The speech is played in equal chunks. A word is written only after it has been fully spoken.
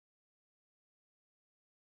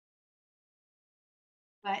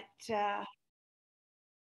But, uh,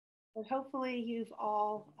 but hopefully you've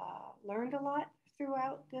all learned a lot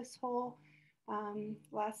throughout this whole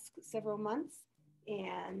last several months.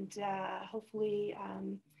 And hopefully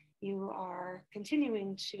you are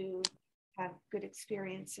continuing to have good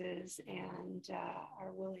experiences and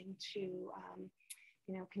are willing to,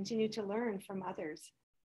 continue to learn from others.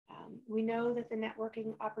 We know that the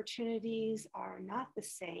networking opportunities are not the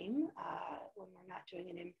same when we're not doing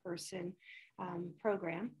an in-person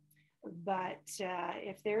program. But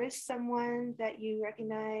if there is someone that you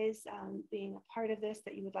recognize being a part of this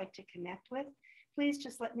that you would like to connect with, please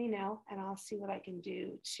just let me know and I'll see what I can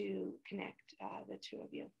do to connect the two of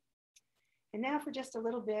you. And now for just a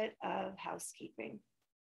little bit of housekeeping.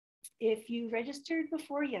 If you registered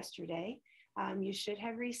before yesterday, you should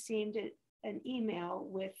have received an email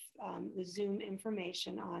with the Zoom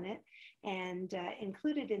information on it. And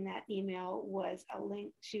included in that email was a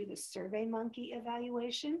link to the SurveyMonkey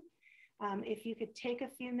evaluation. If you could take a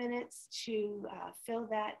few minutes to fill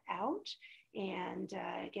that out and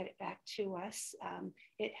get it back to us,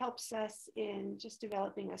 it helps us in just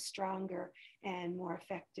developing a stronger and more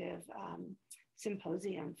effective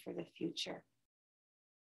symposium for the future.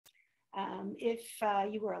 If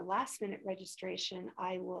you were a last minute registration,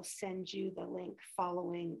 I will send you the link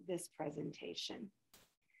following this presentation.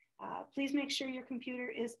 Please make sure your computer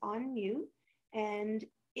is on mute. And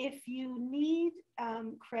if you need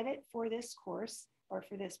credit for this course or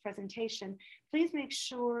for this presentation, please make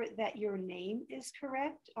sure that your name is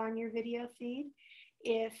correct on your video feed.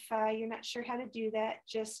 If you're not sure how to do that,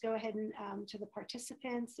 just go ahead and to the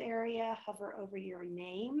participants area, hover over your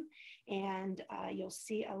name, and you'll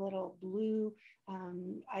see a little blue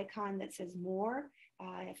icon that says more.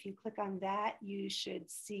 If you click on that, you should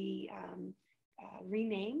see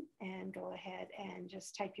rename, and go ahead and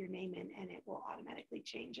just type your name in and it will automatically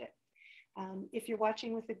change it. If you're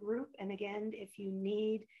watching with a group, and again, if you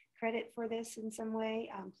need credit for this in some way,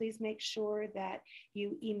 please make sure that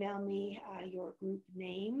you email me your group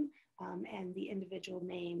name and the individual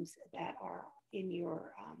names that are in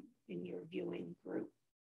your viewing group.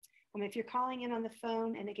 If you're calling in on the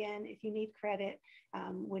phone, and again, if you need credit,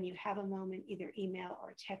 when you have a moment, either email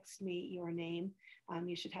or text me your name.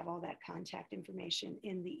 You should have all that contact information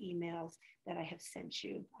in the emails that I have sent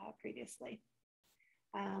you previously.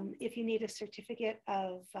 If you need a certificate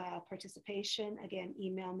of participation, again,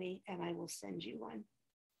 email me and I will send you one.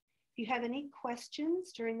 If you have any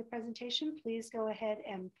questions during the presentation, please go ahead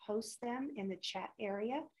and post them in the chat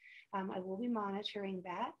area. I will be monitoring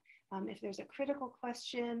that. If there's a critical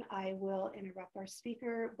question, I will interrupt our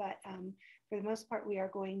speaker, but for the most part, we are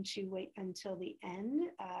going to wait until the end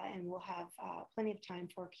and we'll have plenty of time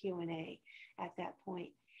for Q&A at that point.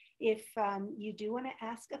 If you do want to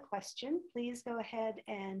ask a question, please go ahead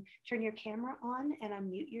and turn your camera on and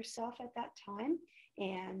unmute yourself at that time,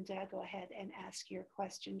 and go ahead and ask your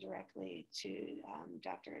question directly to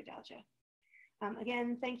Dr. Adalja.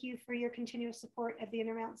 Again, thank you for your continuous support of the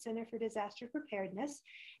Intermountain Center for Disaster Preparedness.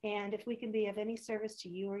 And if we can be of any service to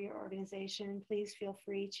you or your organization, please feel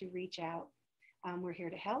free to reach out. We're here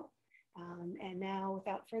to help. And now,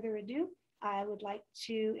 without further ado, I would like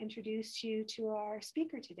to introduce you to our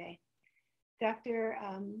speaker today. Dr.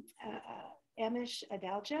 Amish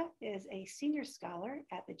Adalja is a senior scholar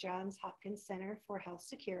at the Johns Hopkins Center for Health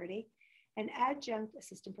Security, an adjunct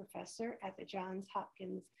assistant professor at the Johns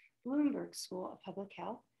Hopkins Bloomberg School of Public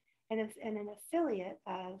Health, and an affiliate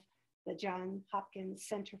of the Johns Hopkins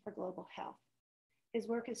Center for Global Health. His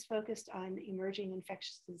work is focused on emerging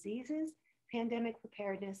infectious diseases, pandemic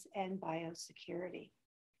preparedness, and biosecurity.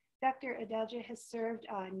 Dr. Adalja has served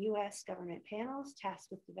on U.S. government panels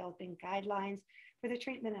tasked with developing guidelines for the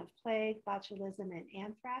treatment of plague, botulism, and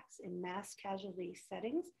anthrax in mass casualty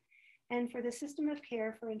settings, and for the system of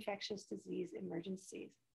care for infectious disease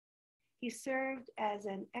emergencies. He served as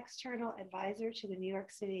an external advisor to the New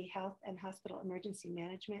York City Health and Hospital Emergency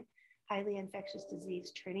Management Highly Infectious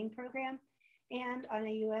Disease Training Program, and on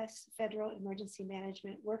a U.S. Federal Emergency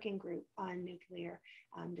Management Working Group on Nuclear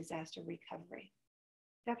Disaster Recovery.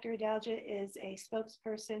 Dr. Adalja is a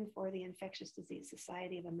spokesperson for the Infectious Disease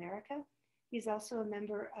Society of America. He's also a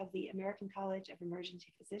member of the American College of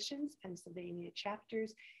Emergency Physicians, Pennsylvania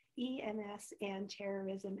Chapters, EMS and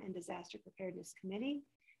Terrorism and Disaster Preparedness Committee,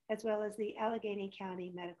 as well as the Allegheny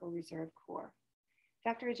County Medical Reserve Corps.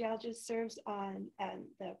 Dr. Adalja serves on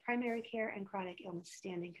the Primary Care and Chronic Illness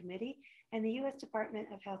Standing Committee and the U.S. Department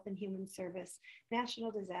of Health and Human Service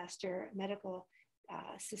National Disaster Medical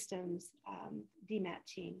Systems DMAT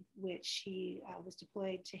team, which he was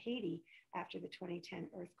deployed to Haiti after the 2010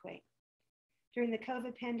 earthquake. During the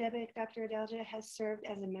COVID pandemic, Dr. Adalja has served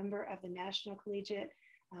as a member of the National Collegiate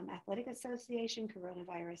Athletic Association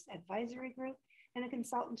Coronavirus Advisory Group, and a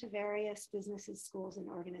consultant to various businesses, schools, and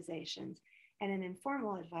organizations, and an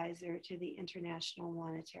informal advisor to the International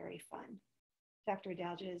Monetary Fund. Dr.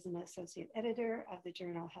 Adalja is an associate editor of the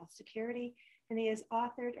journal Health Security, and he has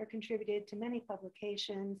authored or contributed to many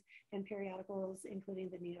publications and periodicals, including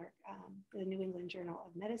the New England Journal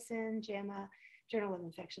of Medicine, JAMA, Journal of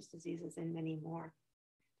Infectious Diseases, and many more.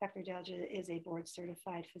 Dr. Adalja is a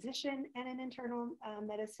board-certified physician and in internal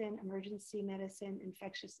medicine, emergency medicine,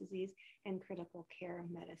 infectious disease, and critical care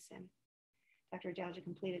medicine. Dr. Adalja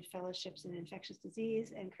completed fellowships in infectious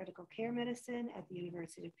disease and critical care medicine at the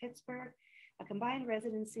University of Pittsburgh, a combined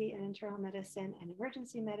residency in internal medicine and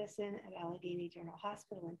emergency medicine at Allegheny General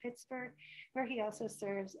Hospital in Pittsburgh, where he also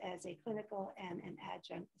serves as a clinical and an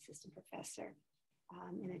adjunct assistant professor.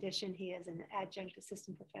 In addition, he is an adjunct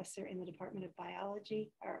assistant professor in the Department of Biology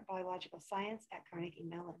or Biological Science at Carnegie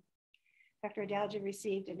Mellon. Dr. Adalja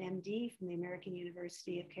received an MD from the American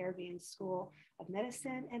University of Caribbean School of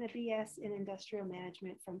Medicine and a BS in Industrial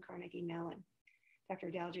Management from Carnegie Mellon. Dr.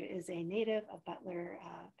 Adalja is a native of Butler,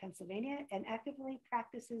 Pennsylvania, and actively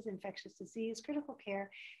practices infectious disease, critical care,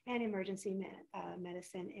 and emergency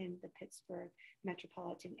medicine in the Pittsburgh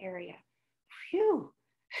metropolitan area. Phew!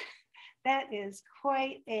 That is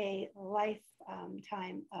quite a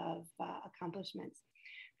lifetime of accomplishments.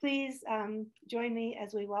 Please join me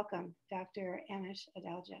as we welcome Dr. Amish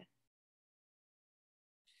Adalja.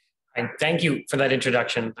 Thank you for that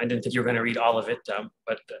introduction. I didn't think you were going to read all of it,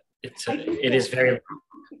 but it is very.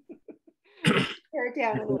 Tear it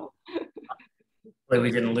down a little.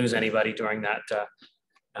 We didn't lose anybody during that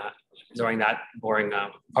boring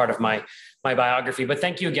part of my biography. But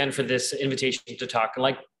thank you again for this invitation to talk.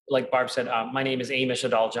 And like Barb said, my name is Amish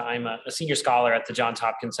Adalja. I'm a senior scholar at the Johns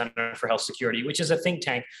Hopkins Center for Health Security, which is a think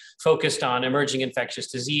tank focused on emerging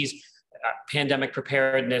infectious disease, pandemic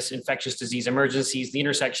preparedness, infectious disease emergencies, the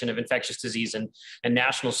intersection of infectious disease and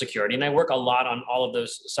national security. And I work a lot on all of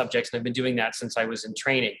those subjects, and I've been doing that since I was in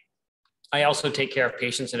training. I also take care of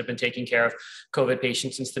patients and have been taking care of COVID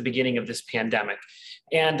patients since the beginning of this pandemic.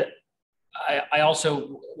 And I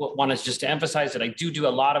also want to just to emphasize that I do a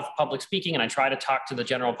lot of public speaking, and I try to talk to the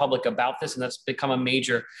general public about this, and that's become a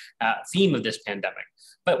major theme of this pandemic.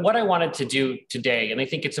 But what I wanted to do today, and I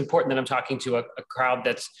think it's important that I'm talking to a crowd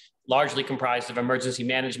that's largely comprised of emergency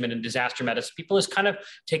management and disaster medicine people, is kind of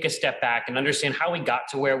take a step back and understand how we got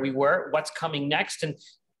to where we were, what's coming next,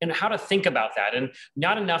 and how to think about that. And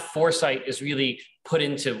not enough foresight is really put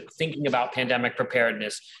into thinking about pandemic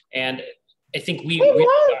preparedness. And I think we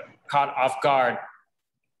got caught off guard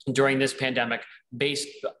during this pandemic based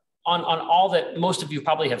on all that most of you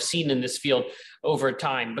probably have seen in this field over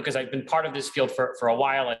time, because I've been part of this field for a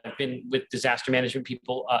while. I've been with disaster management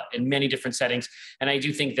people in many different settings. And I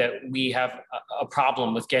do think that we have a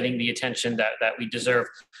problem with getting the attention that we deserve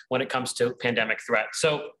when it comes to pandemic threat.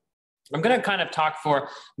 So I'm going to kind of talk for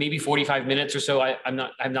maybe 45 minutes or so. I've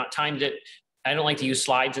not timed it. I don't like to use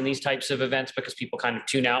slides in these types of events because people kind of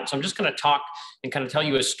tune out. So I'm just going to talk and kind of tell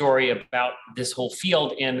you a story about this whole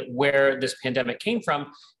field and where this pandemic came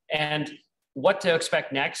from and what to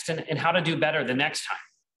expect next and how to do better the next time.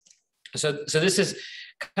 So this is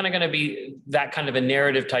kind of going to be that kind of a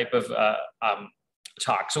narrative type of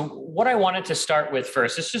talk. So what I wanted to start with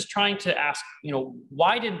first is just trying to ask,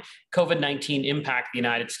 why did COVID-19 impact the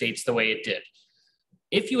United States the way it did?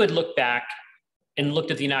 If you had looked back and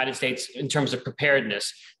looked at the United States in terms of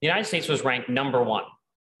preparedness, the United States was ranked #1,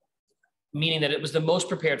 meaning that it was the most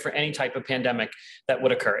prepared for any type of pandemic that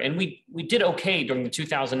would occur. And we did okay during the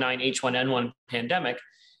 2009 H1N1 pandemic.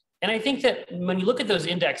 And I think that when you look at those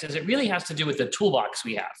indexes, it really has to do with the toolbox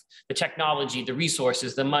we have, the technology, the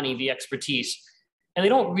resources, the money, the expertise. And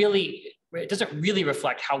it doesn't really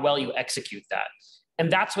reflect how well you execute that.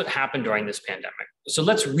 And that's what happened during this pandemic. So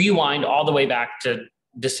let's rewind all the way back to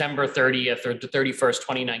December 30th or the 31st,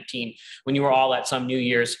 2019, when you were all at some New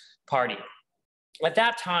Year's party. At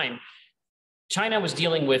that time, China was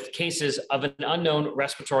dealing with cases of an unknown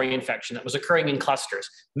respiratory infection that was occurring in clusters,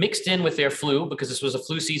 mixed in with their flu, because this was a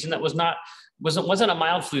flu season that wasn't a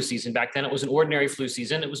mild flu season back then. It was an ordinary flu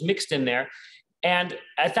season. It was mixed in there. And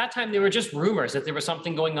at that time, there were just rumors that there was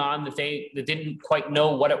something going on that they didn't quite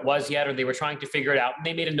know what it was yet, or they were trying to figure it out. And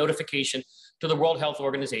they made a notification to the World Health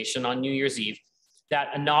Organization on New Year's Eve that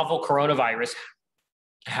a novel coronavirus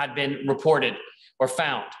had been reported or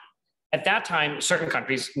found. At that time, certain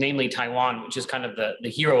countries, namely Taiwan, which is kind of the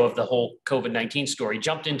hero of the whole COVID-19 story,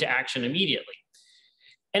 jumped into action immediately.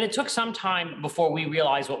 And it took some time before we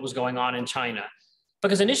realized what was going on in China,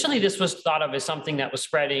 because initially this was thought of as something that was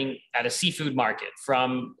spreading at a seafood market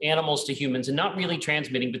from animals to humans and not really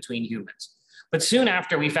transmitting between humans. But soon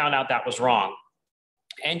after, we found out that was wrong.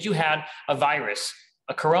 And you had a virus,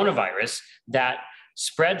 a coronavirus, that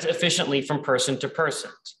spreads efficiently from person to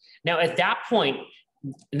person. Now, at that point,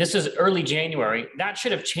 and this is early January, that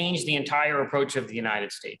should have changed the entire approach of the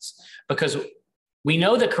United States, because we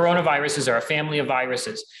know that coronaviruses are a family of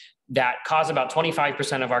viruses that cause about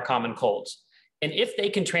 25% of our common colds. And if they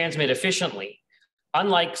can transmit efficiently,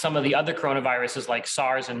 unlike some of the other coronaviruses like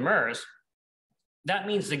SARS and MERS, that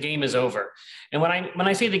means the game is over. And when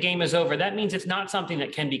I say the game is over, that means it's not something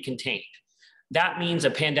that can be contained. That means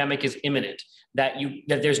a pandemic is imminent, that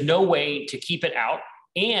there's no way to keep it out.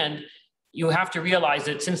 And you have to realize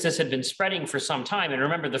that since this had been spreading for some time, and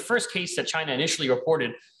remember, the first case that China initially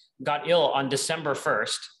reported got ill on December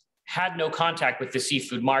 1st, had no contact with the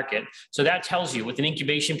seafood market. So that tells you, with an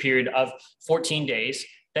incubation period of 14 days,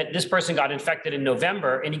 that this person got infected in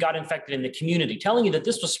November, and he got infected in the community, telling you that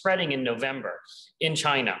this was spreading in November in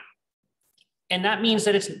China. And that means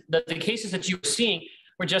that the cases that you were seeing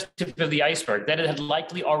were just the tip of the iceberg, that it had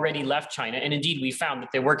likely already left China. And indeed, we found that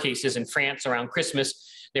there were cases in France around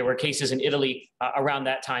Christmas. There were cases in Italy around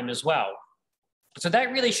that time as well. So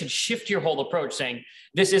that really should shift your whole approach, saying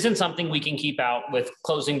this isn't something we can keep out with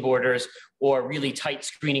closing borders or really tight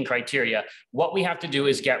screening criteria. What we have to do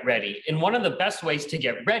is get ready. And one of the best ways to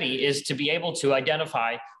get ready is to be able to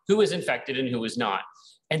identify who is infected and who is not.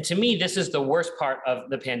 And to me, this is the worst part of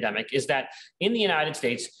the pandemic, is that in the United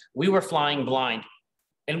States, we were flying blind,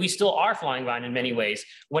 and we still are flying blind in many ways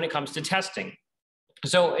when it comes to testing.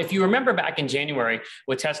 So if you remember back in January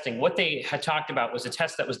with testing, what they had talked about was a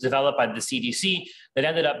test that was developed by the CDC that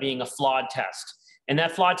ended up being a flawed test. And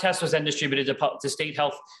that flawed test was then distributed to state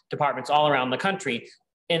health departments all around the country.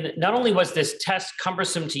 And not only was this test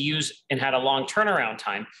cumbersome to use and had a long turnaround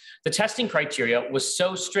time, the testing criteria was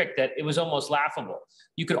so strict that it was almost laughable.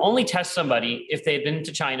 You could only test somebody if they had been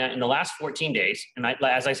to China in the last 14 days. And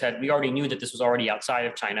as I said, we already knew that this was already outside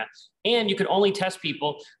of China. And you could only test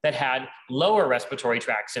people that had lower respiratory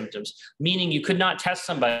tract symptoms, meaning you could not test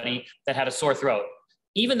somebody that had a sore throat,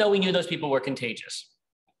 even though we knew those people were contagious.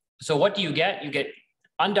 So what do? You get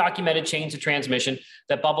undocumented chains of transmission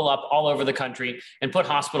that bubble up all over the country and put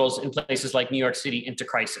hospitals in places like New York City into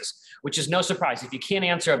crisis, which is no surprise if you can't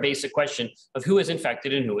answer a basic question of who is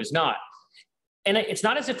infected and who is not. And it's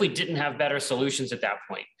not as if we didn't have better solutions at that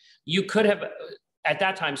point. You could have, at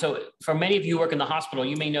that time, so for many of you who work in the hospital,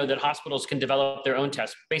 you may know that hospitals can develop their own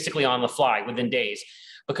tests basically on the fly within days,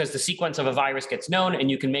 because the sequence of a virus gets known and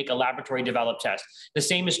you can make a laboratory developed test. The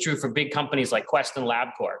same is true for big companies like Quest and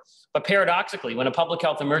LabCorp. But paradoxically, when a public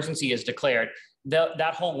health emergency is declared,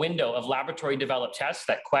 that whole window of laboratory developed tests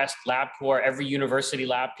that Quest, LabCorp, every university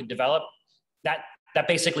lab could develop, that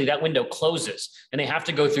basically that window closes, and they have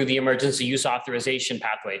to go through the emergency use authorization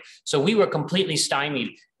pathway. So we were completely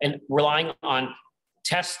stymied and relying on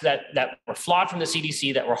tests that were flawed from the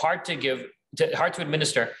CDC, that were hard to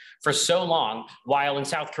administer for so long, while in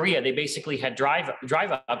South Korea, they basically had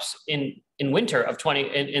drive-ups in winter of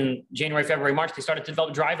in January, February, March. They started to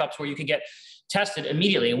develop drive-ups where you could get tested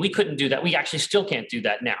immediately, and we couldn't do that. We actually still can't do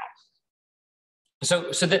that now.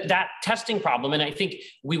 So that testing problem, and I think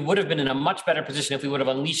we would have been in a much better position if we would have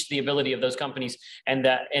unleashed the ability of those companies and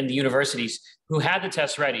the universities who had the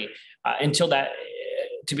tests ready until that,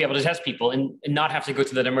 to be able to test people and not have to go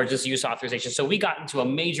through that emergency use authorization. So we got into a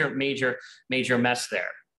major mess there.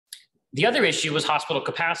 The other issue was hospital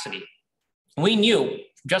capacity. We knew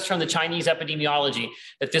just from the Chinese epidemiology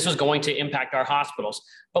that this was going to impact our hospitals,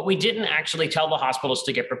 but we didn't actually tell the hospitals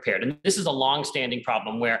to get prepared. And this is a long-standing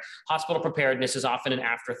problem where hospital preparedness is often an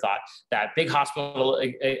afterthought, that big hospital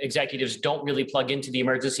executives don't really plug into the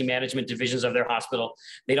emergency management divisions of their hospital.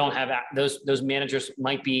 They don't have, those managers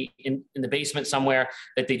might be in the basement somewhere,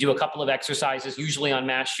 that they do a couple of exercises, usually on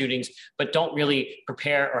mass shootings, but don't really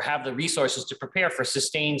prepare or have the resources to prepare for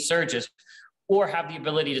sustained surges, or have the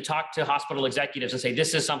ability to talk to hospital executives and say,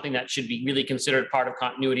 this is something that should be really considered part of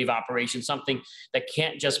continuity of operations, something that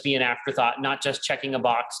can't just be an afterthought, not just checking a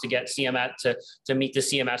box to get CMS to meet the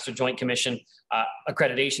CMS or Joint Commission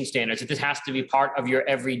accreditation standards. That this has to be part of your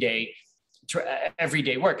everyday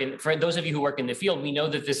work. And for those of you who work in the field, we know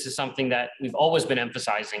that this is something that we've always been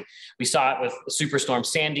emphasizing. We saw it with Superstorm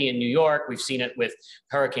Sandy in New York. We've seen it with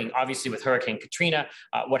Hurricane Katrina,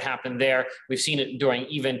 what happened there. We've seen it during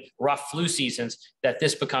even rough flu seasons, that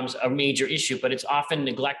this becomes a major issue, but it's often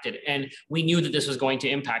neglected. And we knew that this was going to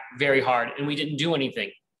impact very hard, and we didn't do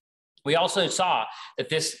anything. We also saw that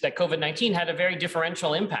COVID-19 had a very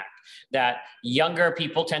differential impact, that younger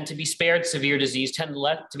people tend to be spared severe disease, tend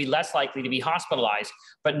to be less likely to be hospitalized,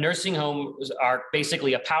 but nursing homes are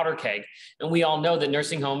basically a powder keg. And we all know that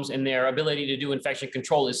nursing homes and their ability to do infection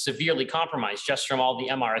control is severely compromised just from all the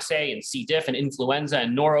MRSA and C. diff and influenza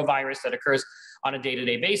and norovirus that occurs on a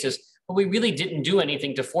day-to-day basis. But we really didn't do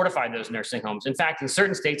anything to fortify those nursing homes. In fact, in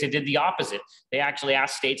certain states, they did the opposite. They actually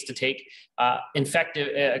asked states to take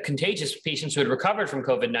contagious patients who had recovered from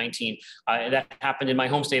COVID-19. That happened in my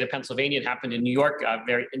home state of Pennsylvania. It happened in New York.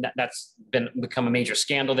 That's become a major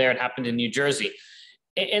scandal there. It happened in New Jersey.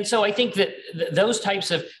 And so I think that those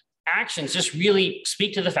types of actions just really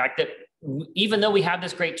speak to the fact that even though we have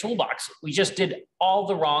this great toolbox, we just did all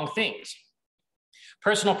the wrong things.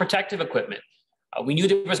 Personal protective equipment. We knew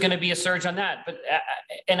there was going to be a surge on that,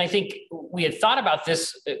 and I think we had thought about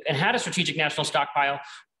this and had a strategic national stockpile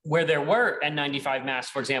where there were N95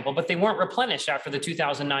 masks, for example, but they weren't replenished after the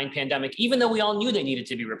 2009 pandemic, even though we all knew they needed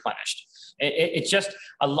to be replenished. It's just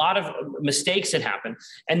a lot of mistakes that happened.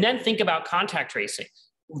 And then think about contact tracing.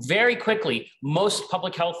 Very quickly, most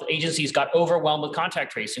public health agencies got overwhelmed with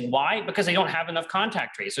contact tracing. Why? Because they don't have enough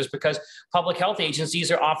contact tracers, because public health agencies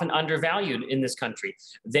are often undervalued in this country.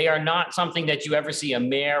 They are not something that you ever see a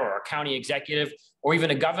mayor or a county executive or even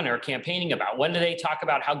a governor campaigning about. When do they talk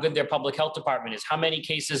about how good their public health department is? How many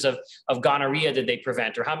cases of gonorrhea did they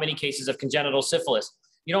prevent? Or how many cases of congenital syphilis?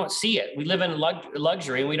 You don't see it. We live in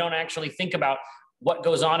luxury, and we don't actually think about what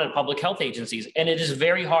goes on at public health agencies. And it is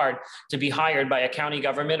very hard to be hired by a county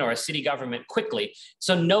government or a city government quickly.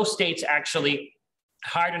 So no states actually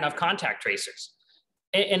hired enough contact tracers.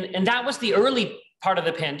 And that was the early part of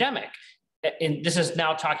the pandemic. And this is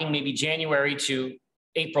now talking maybe January to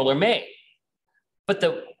April or May. But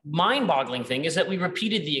the mind-boggling thing is that we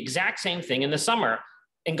repeated the exact same thing in the summer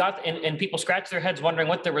and people scratched their heads wondering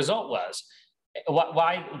what the result was.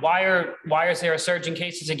 Why is there a surge in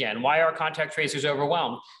cases again? Why are contact tracers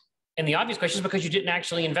overwhelmed? And the obvious question is because you didn't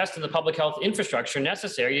actually invest in the public health infrastructure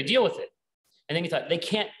necessary to deal with it. And then you thought, they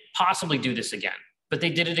can't possibly do this again, but they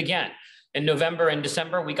did it again. In November and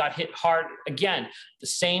December, we got hit hard again, the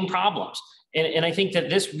same problems. And I think that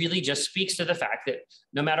this really just speaks to the fact that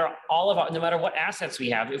no matter what assets we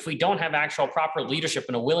have, if we don't have actual proper leadership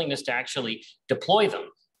and a willingness to actually deploy them,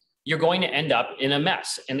 you're going to end up in a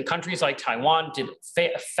mess. And countries like Taiwan did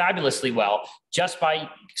fabulously well just by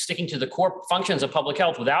sticking to the core functions of public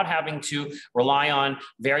health without having to rely on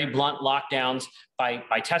very blunt lockdowns, by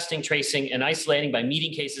testing, tracing, and isolating, by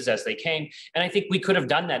meeting cases as they came. And I think we could have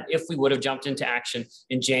done that if we would have jumped into action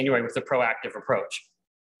in January with a proactive approach.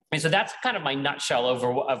 And so that's kind of my nutshell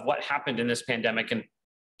of what happened in this pandemic. And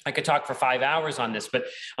I could talk for 5 hours on this, but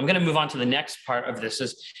I'm going to move on to the next part of this,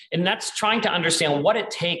 and that's trying to understand what it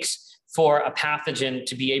takes for a pathogen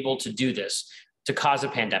to be able to do this, to cause a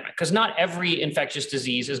pandemic. Because not every infectious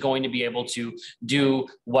disease is going to be able to do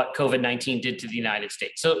what COVID-19 did to the United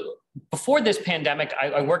States. So before this pandemic,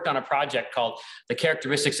 I worked on a project called The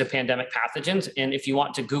Characteristics of Pandemic Pathogens. And if you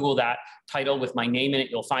want to Google that title with my name in it,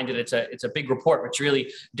 you'll find it. It's a big report, which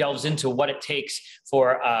really delves into what it takes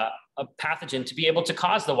for a pathogen to be able to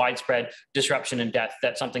cause the widespread disruption and death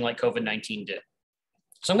that something like COVID-19 did.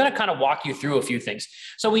 So I'm going to kind of walk you through a few things.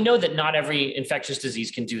 So we know that not every infectious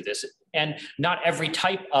disease can do this, and not every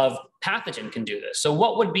type of pathogen can do this. So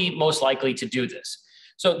what would be most likely to do this?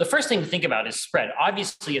 So the first thing to think about is spread.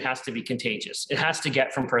 Obviously, it has to be contagious. It has to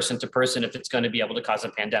get from person to person if it's going to be able to cause a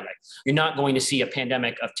pandemic. You're not going to see a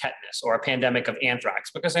pandemic of tetanus or a pandemic of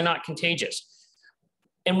anthrax because they're not contagious.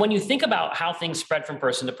 And when you think about how things spread from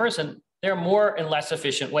person to person, there are more and less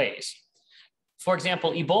efficient ways. For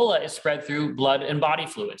example, Ebola is spread through blood and body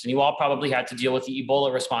fluids, and you all probably had to deal with the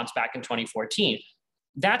Ebola response back in 2014.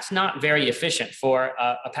 That's not very efficient for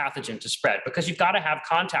a pathogen to spread, because you've got to have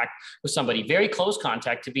contact with somebody, very close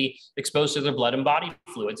contact, to be exposed to their blood and body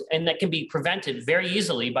fluids. And that can be prevented very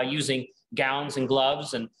easily by using gowns and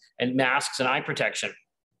gloves and masks and eye protection.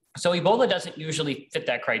 So Ebola doesn't usually fit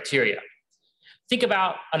that criteria. Think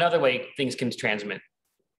about another way things can transmit: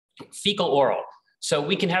 fecal oral. So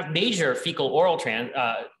we can have major fecal oral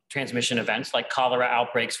transmission events like cholera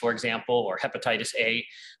outbreaks, for example, or hepatitis A,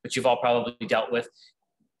 which you've all probably dealt with.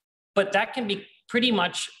 But that can be pretty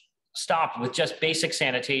much stopped with just basic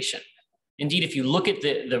sanitation. Indeed, if you look at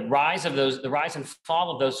the rise and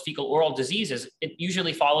fall of those fecal oral diseases, it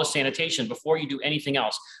usually follows sanitation before you do anything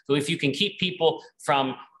else. So if you can keep people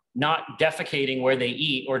from not defecating where they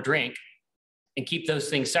eat or drink, and keep those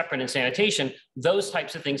things separate in sanitation, those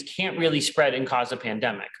types of things can't really spread and cause a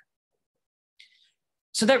pandemic.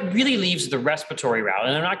 So that really leaves the respiratory route.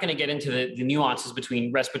 And I'm not going to get into the nuances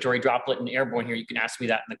between respiratory, droplet, and airborne here. You can ask me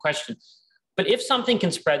that in the question. But if something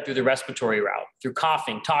can spread through the respiratory route, through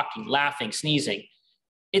coughing, talking, laughing, sneezing,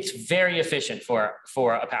 it's very efficient for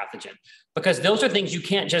a pathogen, because those are things you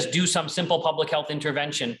can't just do some simple public health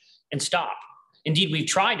intervention and stop. Indeed, we've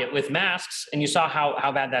tried it with masks, and you saw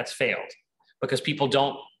how bad that's failed, because people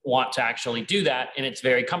don't want to actually do that. And it's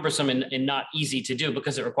very cumbersome and not easy to do,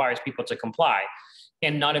 because it requires people to comply.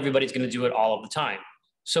 And not everybody's going to do it all of the time.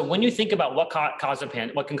 So when you think about what can cause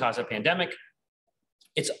a pandemic,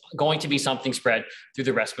 it's going to be something spread through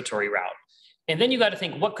the respiratory route. And then you got to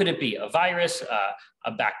think, what could it be? A virus,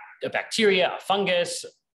 a bacteria, a fungus,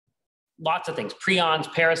 lots of things,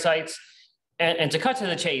 prions, parasites. And to cut to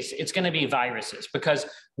the chase, it's going to be viruses, because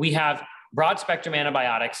we have broad spectrum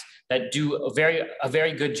antibiotics that do a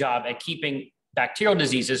very good job at keeping bacterial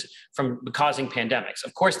diseases from causing pandemics.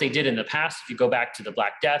 Of course, they did in the past. If you go back to the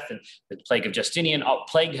Black Death and the plague of Justinian,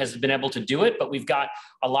 plague has been able to do it, but we've got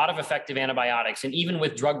a lot of effective antibiotics. And even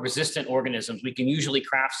with drug-resistant organisms, we can usually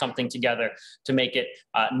craft something together to make it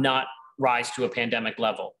not rise to a pandemic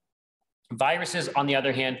level. Viruses, on the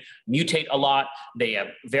other hand, mutate a lot. They have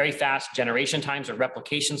very fast generation times or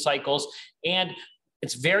replication cycles. And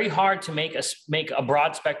it's very hard to make a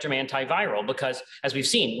broad spectrum antiviral, because as we've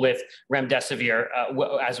seen with remdesivir,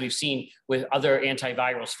 as we've seen with other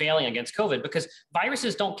antivirals failing against COVID, because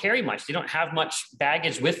viruses don't carry much. They don't have much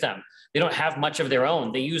baggage with them. They don't have much of their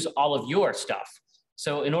own. They use all of your stuff.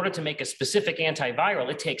 So in order to make a specific antiviral,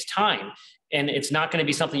 it takes time. And it's not going to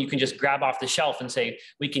be something you can just grab off the shelf and say,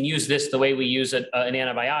 we can use this the way we use an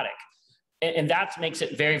antibiotic. And that makes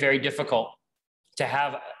it very, very difficult to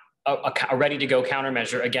have a ready-to-go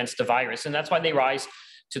countermeasure against a virus. And that's why they rise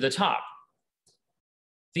to the top.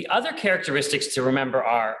 The other characteristics to remember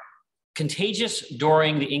are contagious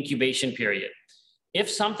during the incubation period.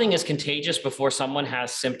 If something is contagious before someone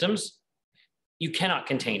has symptoms, you cannot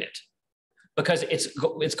contain it, because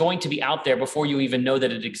it's going to be out there before you even know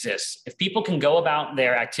that it exists. If people can go about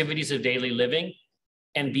their activities of daily living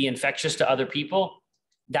and be infectious to other people,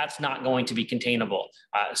 that's not going to be containable.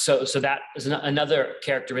 So that is another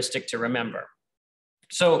characteristic to remember.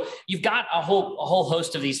 So you've got a whole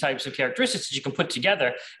host of these types of characteristics that you can put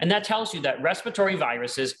together, and that tells you that respiratory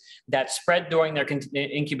viruses that spread during their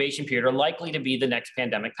incubation period are likely to be the next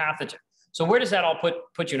pandemic pathogen. So where does that all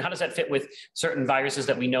put you, and how does that fit with certain viruses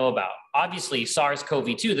that we know about? Obviously,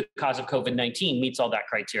 SARS-CoV-2, the cause of COVID-19, meets all that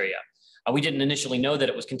criteria. We didn't initially know that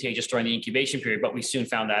it was contagious during the incubation period, but we soon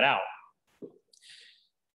found that out.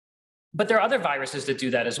 But there are other viruses that do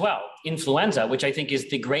that as well. Influenza, which I think is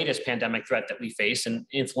the greatest pandemic threat that we face. And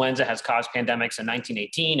influenza has caused pandemics in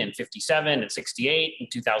 1918 and 57 and 68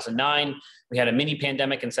 and 2009. We had a mini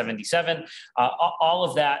pandemic in 77. All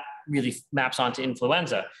of that really maps onto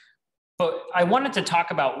influenza. But I wanted to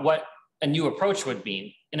talk about what a new approach would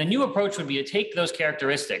mean. And a new approach would be to take those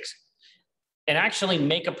characteristics and actually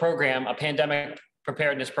make a program, a pandemic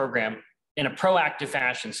preparedness program, in a proactive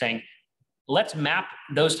fashion, saying, let's map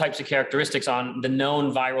those types of characteristics on the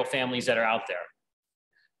known viral families that are out there.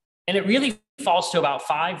 And it really falls to about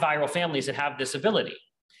 5 viral families that have this ability.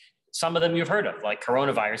 Some of them you've heard of, like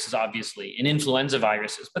coronaviruses, obviously, and influenza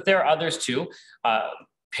viruses, but there are others too.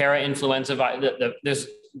 Para-influenza, there's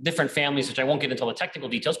different families, which I won't get into the technical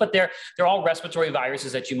details, but they're all respiratory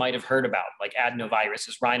viruses that you might have heard about, like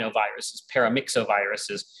adenoviruses, rhinoviruses,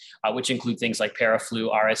 paramyxoviruses, which include things like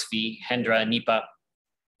paraflu, RSV, Hendra, Nipah.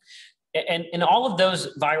 And all of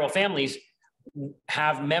those viral families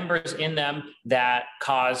have members in them that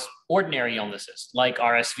cause ordinary illnesses like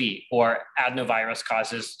RSV, or adenovirus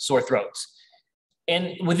causes sore throats.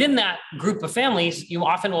 And within that group of families, you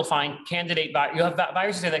often will find you have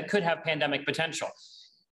viruses that could have pandemic potential.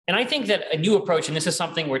 And I think that a new approach, and this is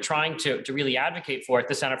something we're trying to really advocate for at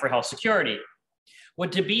the Center for Health Security,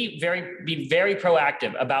 would to be very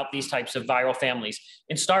proactive about these types of viral families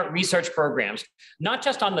and start research programs, not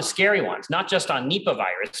just on the scary ones, not just on Nipah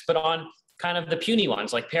virus, but on kind of the puny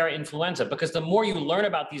ones like para-influenza, because the more you learn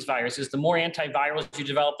about these viruses, the more antivirals you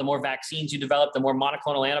develop, the more vaccines you develop, the more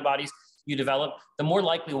monoclonal antibodies you develop, the more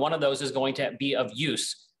likely one of those is going to be of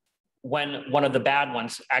use when one of the bad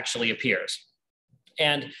ones actually appears.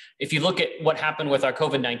 And if you look at what happened with our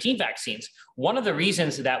COVID-19 vaccines, one of the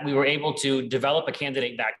reasons that we were able to develop a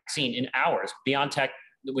candidate vaccine in hours, BioNTech,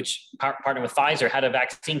 which partnered with Pfizer, had a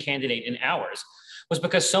vaccine candidate in hours, was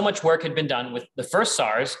because so much work had been done with the first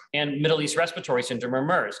SARS and Middle East Respiratory Syndrome, or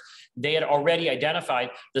MERS. They had already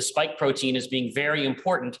identified the spike protein as being very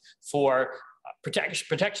important for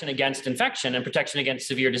protection against infection and protection against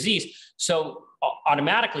severe disease. So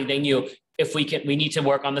automatically they knew if we need to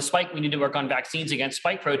work on the spike, we need to work on vaccines against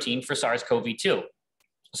spike protein for SARS-CoV-2.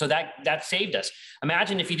 So that saved us.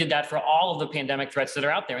 Imagine if you did that for all of the pandemic threats that are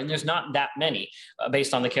out there, and there's not that many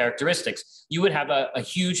based on the characteristics. You would have a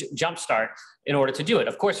huge jumpstart in order to do it.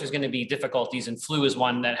 Of course, there's going to be difficulties, and flu is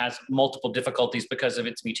one that has multiple difficulties because of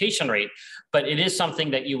its mutation rate, but it is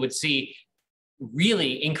something that you would see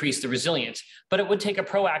really increase the resilience. But it would take a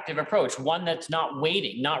proactive approach, one that's not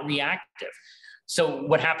waiting, not reactive. So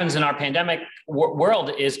what happens in our pandemic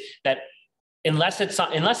world is that unless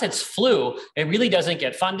it's flu, it really doesn't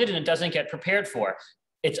get funded and it doesn't get prepared for.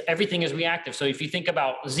 Everything is reactive. So if you think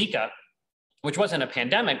about Zika, which wasn't a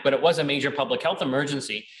pandemic, but it was a major public health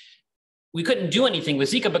emergency, we couldn't do anything with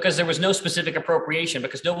Zika because there was no specific appropriation,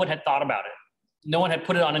 because no one had thought about it. No one had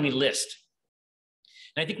put it on any list.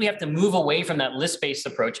 And I think we have to move away from that list-based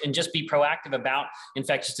approach and just be proactive about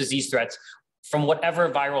infectious disease threats from whatever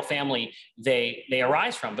viral family they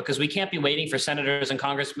arise from, because we can't be waiting for senators and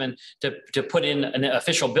congressmen to put in an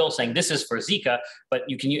official bill saying this is for Zika, but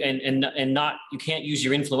you can't use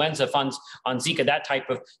your influenza funds on Zika. That type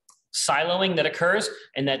of siloing that occurs,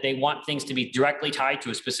 and that they want things to be directly tied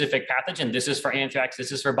to a specific pathogen. This is for anthrax,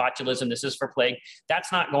 this is for botulism, this is for plague.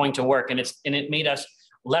 That's not going to work, and it made us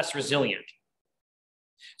less resilient.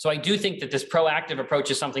 So I do think that this proactive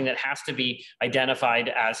approach is something that has to be identified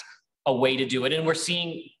as a way to do it. And we're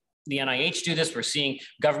seeing the NIH do this. We're seeing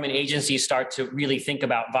government agencies start to really think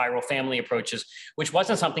about viral family approaches, which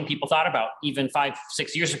wasn't something people thought about even 5-6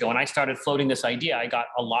 years ago. When I started floating this idea, I got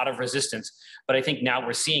a lot of resistance, but I think now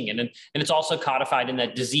we're seeing it. And it's also codified in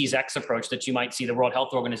that disease X approach that you might see the World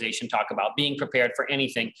Health Organization talk about, being prepared for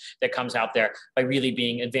anything that comes out there by really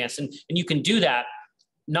being advanced. And you can do that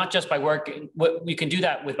not just by working, we can do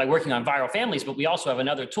that by working on viral families, but we also have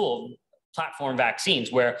another tool, platform vaccines,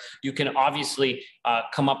 where you can obviously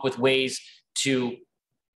come up with ways to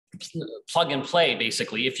plug and play.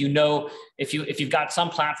 Basically, if you've got some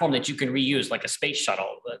platform that you can reuse, like a space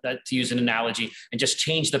shuttle, to use an analogy, and just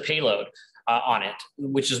change the payload on it,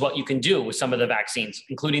 which is what you can do with some of the vaccines,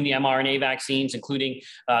 including the mRNA vaccines, including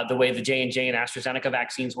the way the J&J and AstraZeneca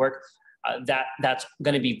vaccines work. That's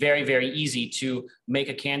going to be very, very easy to make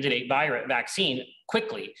a candidate vaccine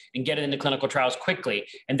quickly and get it into clinical trials quickly.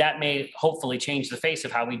 And that may hopefully change the face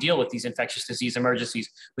of how we deal with these infectious disease emergencies,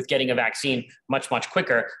 with getting a vaccine much, much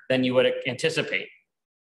quicker than you would anticipate.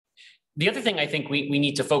 The other thing I think we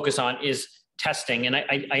need to focus on is testing. And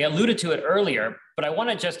I alluded to it earlier, but I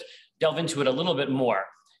want to just delve into it a little bit more.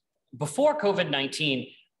 Before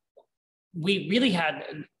COVID-19, we really had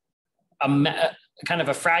kind of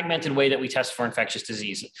a fragmented way that we test for infectious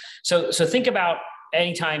disease. So think about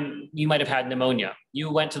anytime you might have had pneumonia.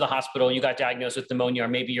 You went to the hospital, you got diagnosed with pneumonia, or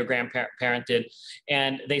maybe your grandparent did,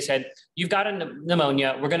 and they said, you've got a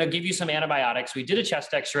pneumonia, we're gonna give you some antibiotics. We did a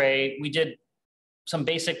chest x-ray, we did some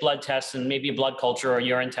basic blood tests and maybe a blood culture or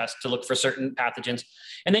urine test to look for certain pathogens,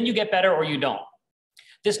 and then you get better or you don't.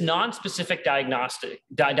 This non-specific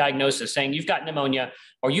diagnosis saying you've got pneumonia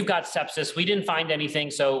or you've got sepsis, we didn't find anything,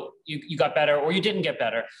 so you got better or you didn't get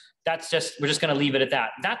better. We're just gonna leave it at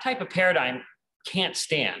that. That type of paradigm can't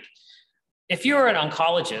stand. If you're an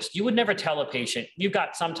oncologist, you would never tell a patient, you've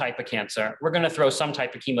got some type of cancer, we're gonna throw some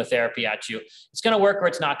type of chemotherapy at you. It's gonna work or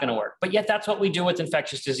it's not gonna work. But yet that's what we do with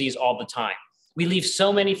infectious disease all the time. We leave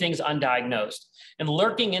so many things undiagnosed. And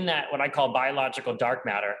lurking in that, what I call biological dark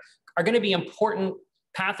matter, are gonna be important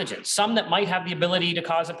pathogens, some that might have the ability to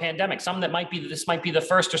cause a pandemic, some that this might be the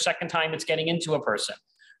first or second time it's getting into a person,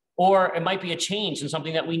 or it might be a change in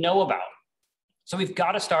something that we know about. So we've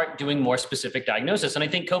got to start doing more specific diagnosis. And I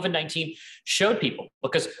think COVID-19 showed people,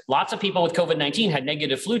 because lots of people with COVID-19 had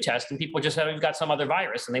negative flu tests and people just said, we've got some other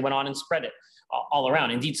virus, and they went on and spread it all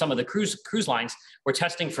around. Indeed, some of the cruise lines were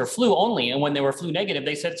testing for flu only. And when they were flu negative,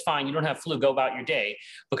 they said, it's fine, you don't have flu, go about your day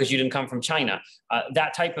because you didn't come from China.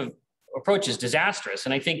 That type of approach is disastrous.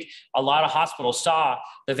 And I think a lot of hospitals saw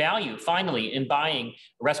the value finally in buying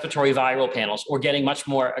respiratory viral panels or getting much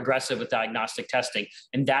more aggressive with diagnostic testing.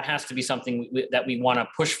 And that has to be something that we want to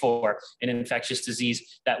push for in infectious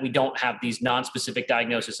disease, that we don't have these non-specific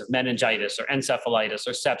diagnoses of meningitis or encephalitis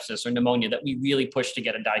or sepsis or pneumonia, that we really push to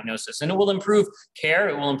get a diagnosis. And it will improve care,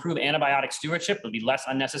 it will improve antibiotic stewardship, there'll be less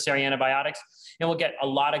unnecessary antibiotics, and we'll get a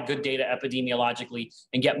lot of good data epidemiologically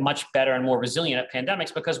and get much better and more resilient at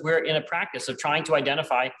pandemics, because we're in a practice of trying to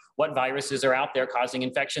identify what viruses are out there causing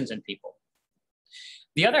infections in people.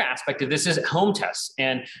 The other aspect of this is home tests.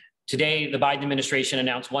 And today, the Biden administration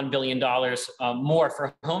announced $1 billion more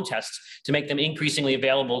for home tests to make them increasingly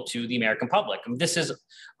available to the American public. And this is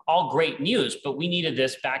all great news, but we needed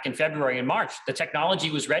this back in February and March. The technology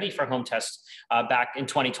was ready for home tests back in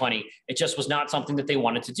 2020. It just was not something that they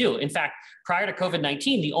wanted to do. In fact, prior to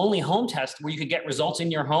COVID-19, the only home test where you could get results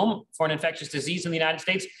in your home for an infectious disease in the United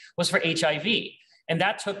States was for HIV. And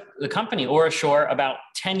that took the company OraSure about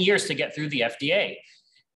 10 years to get through the FDA.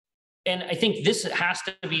 And I think this has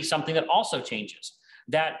to be something that also changes,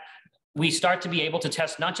 that we start to be able to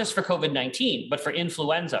test not just for COVID-19, but for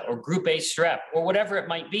influenza or group A strep or whatever it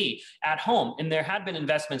might be at home. And there had been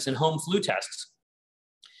investments in home flu tests.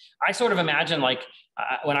 I sort of imagine, like,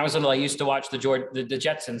 when I was little, I used to watch the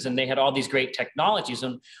Jetsons, and they had all these great technologies.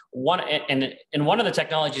 And one of the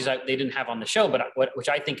technologies they didn't have on the show, but which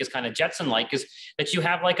I think is kind of Jetson-like, is that you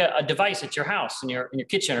have like a device at your house, in your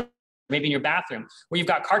kitchen, or maybe in your bathroom, where you've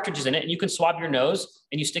got cartridges in it, and you can swab your nose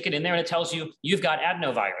and you stick it in there, and it tells you you've got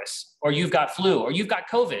adenovirus, or you've got flu, or you've got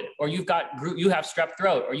COVID, or you have strep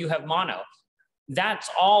throat, or you have mono. That's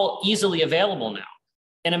all easily available now.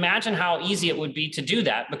 And imagine how easy it would be to do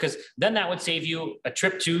that, because then that would save you a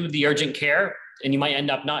trip to the urgent care, and you might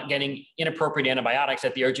end up not getting inappropriate antibiotics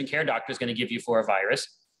that the urgent care doctor is going to give you for a virus.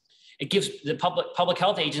 It gives the public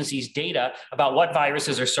health agencies data about what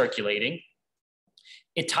viruses are circulating.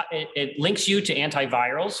 It links you to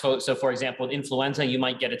antivirals. So for example, with influenza, you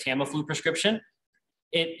might get a Tamiflu prescription.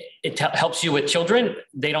 It helps you with children.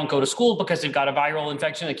 They don't go to school because they've got a viral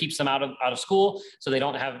infection that keeps them out of school, so they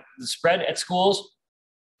don't have the spread at schools.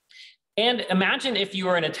 And imagine if you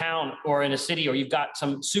were in a town or in a city, or you've got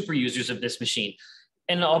some super users of this machine,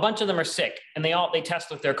 and a bunch of them are sick, and they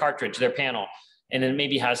test with their cartridge, their panel, and it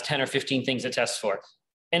maybe has 10 or 15 things it tests for.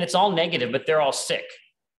 And it's all negative, but they're all sick.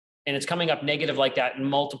 And it's coming up negative like that in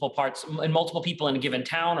multiple parts, in multiple people in a given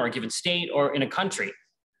town or a given state or in a country.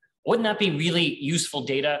 Wouldn't that be really useful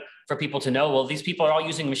data for people to know? Well, these people are all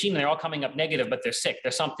using the machine, and they're all coming up negative, but they're sick.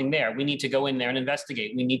 There's something there. We need to go in there and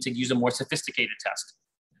investigate. We need to use a more sophisticated test.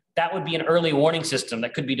 That would be an early warning system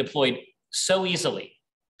that could be deployed so easily.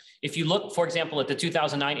 If you look, for example, at the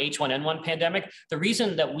 2009 H1N1 pandemic, the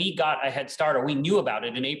reason that we got a head start, or we knew about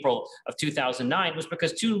it in April of 2009, was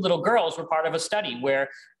because 2 little girls were part of a study where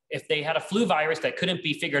if they had a flu virus that couldn't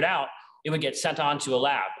be figured out, it would get sent on to a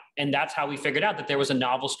lab. And that's how we figured out that there was a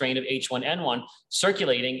novel strain of H1N1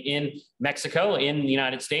 circulating in Mexico, in the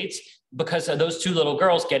United States, because of those 2 little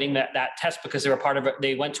girls getting that test, because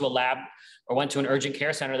they went to a lab or went to an urgent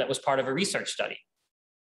care center that was part of a research study.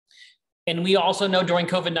 And we also know during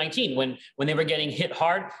COVID-19, when they were getting hit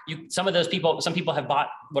hard, some people have bought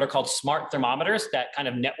what are called smart thermometers that kind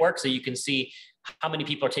of network, so you can see how many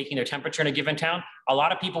people are taking their temperature in a given town. A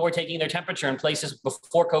lot of people were taking their temperature in places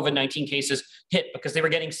before COVID-19 cases hit because they were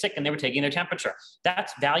getting sick and they were taking their temperature.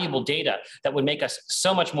 That's valuable data that would make us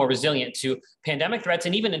so much more resilient to pandemic threats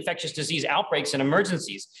and even infectious disease outbreaks and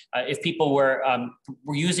emergencies if people were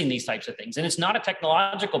using these types of things. And it's not a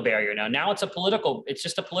technological barrier now. Now it's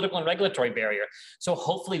just a political and regulatory barrier. So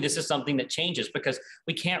hopefully this is something that changes, because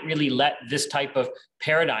we can't really let this type of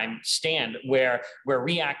paradigm stand where we're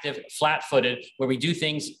reactive, flat-footed, where we do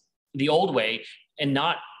things the old way and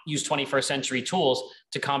not use 21st century tools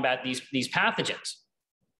to combat these pathogens.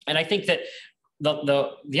 And I think that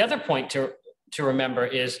the other point to remember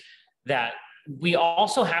is that we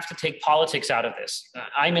also have to take politics out of this.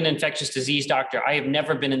 I'm an infectious disease doctor. I have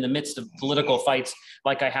never been in the midst of political fights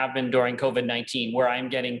like I have been during COVID-19, where I'm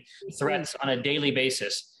getting threats on a daily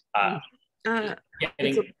basis.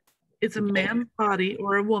 It's a man's body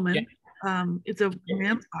or a woman. Yeah. It's a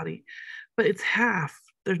man's body, but it's half.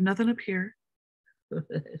 There's nothing up here.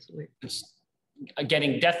 It's weird. It's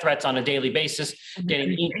getting death threats on a daily basis,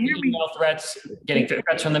 getting email threats, getting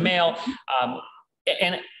threats from the mail.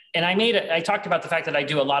 And I talked about the fact that I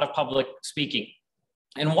do a lot of public speaking.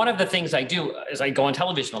 And one of the things I do is I go on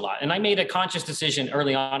television a lot. And I made a conscious decision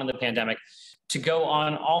early on in the pandemic to go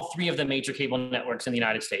on all 3 of the major cable networks in the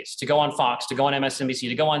United States, to go on Fox, to go on MSNBC,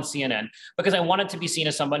 to go on CNN, because I wanted to be seen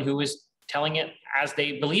as someone who was telling it as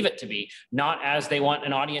they believe it to be, not as they want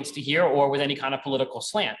an audience to hear or with any kind of political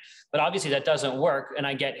slant. But obviously that doesn't work. And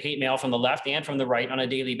I get hate mail from the left and from the right on a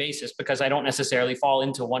daily basis, because I don't necessarily fall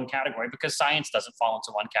into one category, because science doesn't fall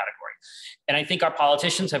into one category. And I think our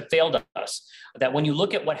politicians have failed us, that when you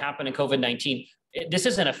look at what happened in COVID-19, this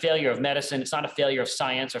isn't a failure of medicine. It's not a failure of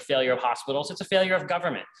science or failure of hospitals. It's a failure of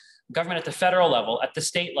government. Government at the federal level, at the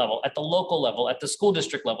state level, at the local level, at the school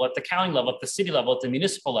district level, at the county level, at the city level, at the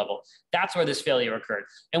municipal level. That's where this failure occurred.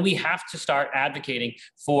 And we have to start advocating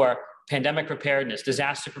for pandemic preparedness,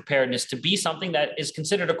 disaster preparedness to be something that is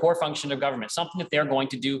considered a core function of government, something that they're going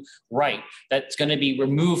to do right, that's going to be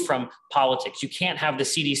removed from politics. You can't have the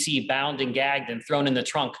CDC bound and gagged and thrown in the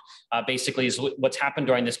trunk, basically is what's happened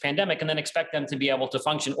during this pandemic, and then expect them to be able to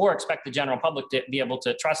function or expect the general public to be able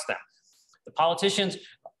to trust them. The politicians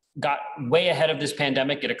got way ahead of this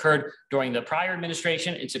pandemic. It occurred during the prior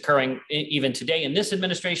administration. It's occurring even today in this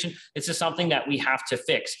administration. This is something that we have to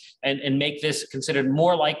fix and make this considered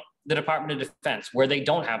more like the Department of Defense, where they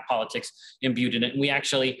don't have politics imbued in it. And we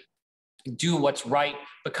actually do what's right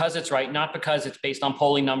because it's right, not because it's based on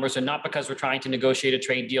polling numbers or not because we're trying to negotiate a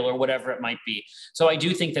trade deal or whatever it might be. So I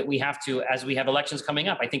do think that we have to, as we have elections coming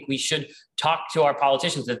up, I think we should talk to our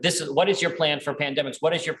politicians that this is, what is your plan for pandemics?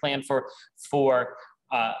 What is your plan for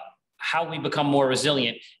how we become more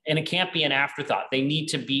resilient? And it can't be an afterthought.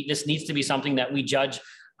 This needs to be something that we judge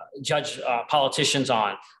politicians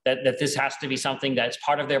on, that this has to be something that's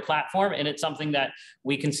part of their platform, and it's something that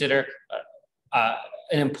we consider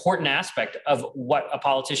an important aspect of what a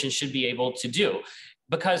politician should be able to do.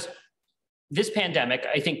 Because this pandemic,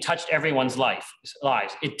 I think, touched everyone's lives.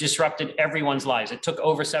 It disrupted everyone's lives. It took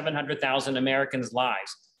over 700,000 Americans'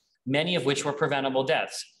 lives, many of which were preventable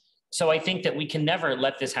deaths. So I think that we can never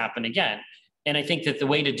let this happen again. And I think that the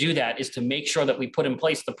way to do that is to make sure that we put in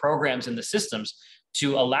place the programs and the systems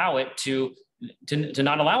to allow it to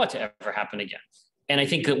not allow it to ever happen again. And I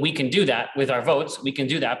think that we can do that with our votes. We can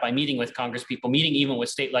do that by meeting with Congress people, meeting even with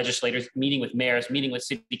state legislators, meeting with mayors, meeting with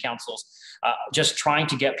city councils, just trying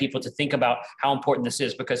to get people to think about how important this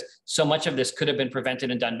is, because so much of this could have been prevented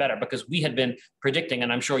and done better, because we had been predicting,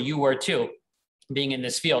 and I'm sure you were too, being in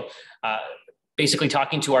this field, basically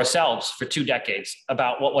talking to ourselves for 2 decades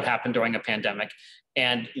about what would happen during a pandemic.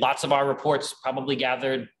 And lots of our reports probably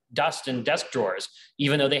gathered dust in desk drawers,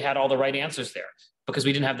 even though they had all the right answers there, because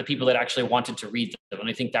we didn't have the people that actually wanted to read them. And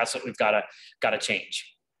I think that's what we've got to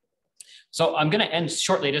change. So I'm going to end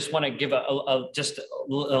shortly. I just want to give the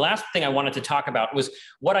last thing I wanted to talk about was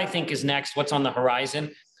what I think is next, what's on the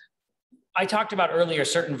horizon. I talked about earlier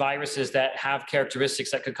certain viruses that have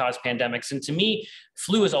characteristics that could cause pandemics. And to me,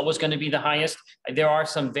 flu is always going to be the highest. There are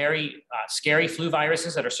some very scary flu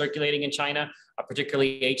viruses that are circulating in China,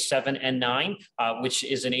 particularly H7N9, which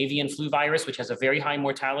is an avian flu virus, which has a very high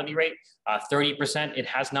mortality rate, 30%. It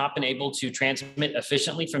has not been able to transmit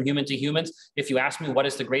efficiently from human to humans. If you ask me what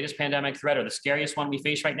is the greatest pandemic threat or the scariest one we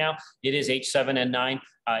face right now, it is H7N9,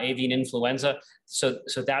 avian influenza. So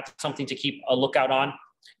that's something to keep a lookout on.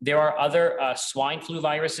 There are other swine flu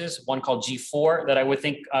viruses, one called G4 that I would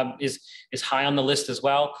think is high on the list as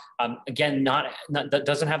well. Again, that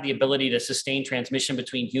doesn't have the ability to sustain transmission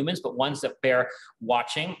between humans, but ones that bear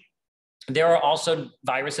watching. There are also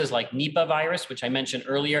viruses like Nipah virus, which I mentioned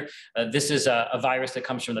earlier. This is a virus that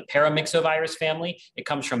comes from the paramyxovirus family. It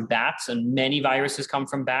comes from bats, and many viruses come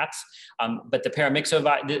from bats. But the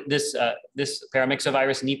this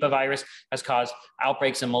paramyxovirus, Nipah virus, has caused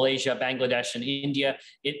outbreaks in Malaysia, Bangladesh, and India.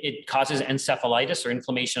 It causes encephalitis or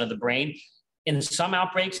inflammation of the brain. In some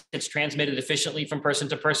outbreaks, it's transmitted efficiently from person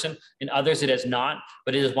to person. In others, it has not,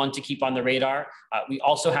 but it is one to keep on the radar. We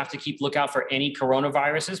also have to keep lookout for any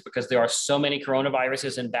coronaviruses, because there are so many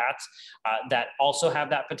coronaviruses in bats that also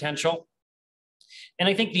have that potential. And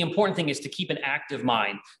I think the important thing is to keep an active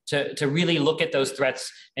mind, to really look at those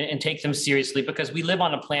threats and take them seriously, because we live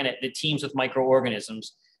on a planet that teems with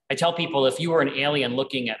microorganisms. I tell people, if you were an alien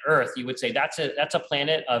looking at Earth, you would say that's a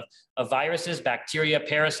planet of viruses, bacteria,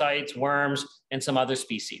 parasites, worms, and some other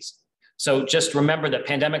species. So just remember that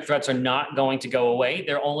pandemic threats are not going to go away.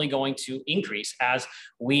 They're only going to increase as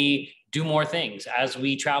we do more things, as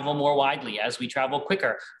we travel more widely, as we travel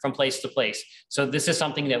quicker from place to place. So this is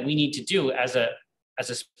something that we need to do as a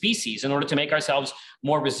species in order to make ourselves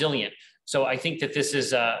more resilient. So I think that this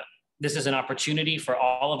is an opportunity for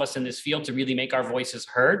all of us in this field to really make our voices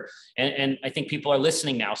heard. And I think people are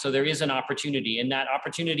listening now. So there is an opportunity, and that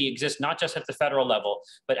opportunity exists not just at the federal level,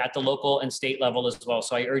 but at the local and state level as well.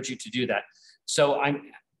 So I urge you to do that. So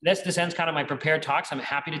this ends kind of my prepared talks. I'm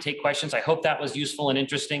happy to take questions. I hope that was useful and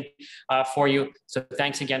interesting for you. So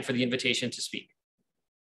thanks again for the invitation to speak.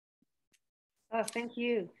 Oh, thank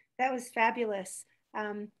you. That was fabulous.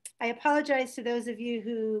 I apologize to those of you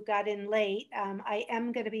who got in late. I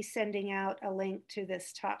am going to be sending out a link to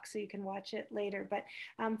this talk so you can watch it later. But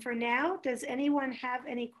for now, does anyone have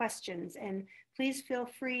any questions? And please feel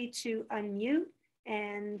free to unmute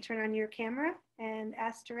and turn on your camera and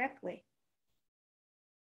ask directly.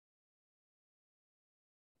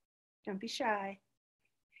 Don't be shy.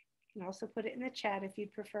 You can also put it in the chat if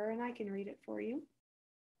you'd prefer, and I can read it for you.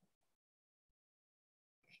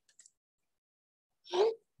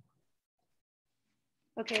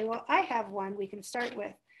 Okay, well, I have one we can start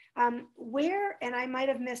with. Where, and I might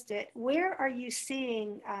have missed it, where are you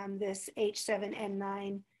seeing this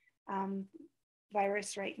H7N9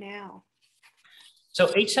 virus right now? So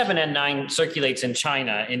H7N9 circulates in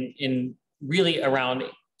China in really around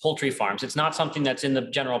poultry farms. It's not something that's in the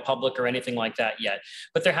general public or anything like that yet,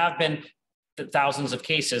 but there have been thousands of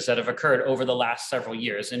cases that have occurred over the last several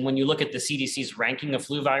years. And when you look at the CDC's ranking of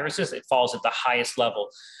flu viruses, it falls at the highest level.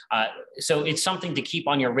 So it's something to keep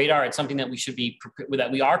on your radar. It's something that we should be,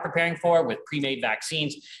 that we are preparing for with pre-made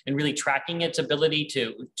vaccines and really tracking its ability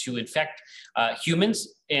to infect humans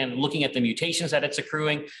and looking at the mutations that it's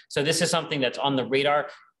accruing. So this is something that's on the radar.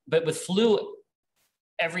 But with flu,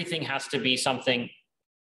 everything has to be something.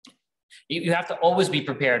 You have to always be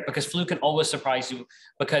prepared because flu can always surprise you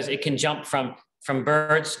because it can jump from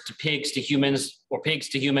birds to pigs to humans or pigs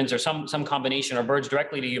to humans or some combination or birds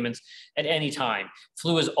directly to humans at any time.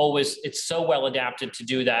 Flu is always, it's so well adapted to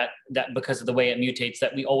do that because of the way it mutates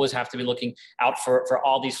that we always have to be looking out for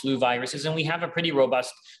all these flu viruses. And we have a pretty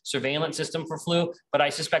robust surveillance system for flu, but I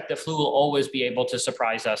suspect that flu will always be able to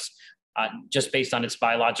surprise us just based on its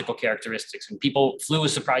biological characteristics. And flu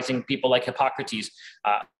is surprising people like Hippocrates,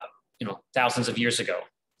 thousands of years ago.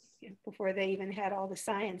 Before they even had all the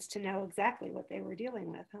science to know exactly what they were dealing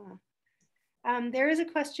with, huh? There is a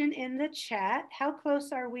question in the chat. How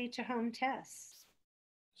close are we to home tests?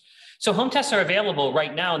 So home tests are available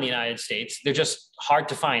right now in the United States. They're just hard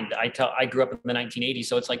to find. I grew up in the 1980s,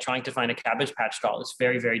 so it's like trying to find a Cabbage Patch doll. It's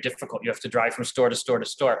very, very difficult. You have to drive from store to store to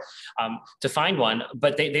store to find one,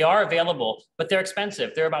 but they are available, but they're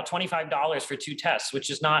expensive. They're about $25 for 2 tests, which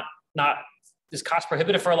is not is cost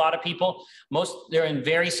prohibitive for a lot of people. They're in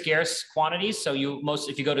very scarce quantities. So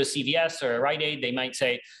if you go to CVS or a Rite Aid, they might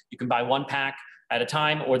say you can buy 1 pack at a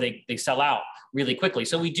time, or they sell out really quickly.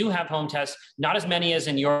 So we do have home tests, not as many as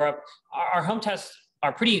in Europe. Our home tests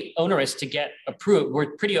are pretty onerous to get approved.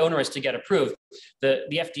 We're pretty onerous to get approved. The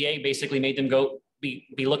FDA basically made them be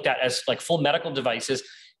looked at as like full medical devices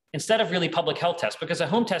instead of really public health tests, because a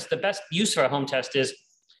home test, the best use for a home test is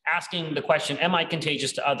asking the question, am I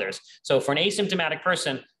contagious to others? So for an asymptomatic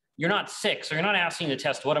person, you're not sick. So you're not asking the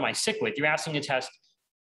test, what am I sick with? You're asking the test,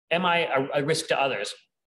 am I a risk to others?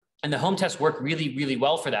 And the home tests work really, really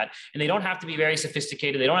well for that. And they don't have to be very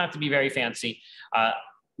sophisticated. They don't have to be very fancy.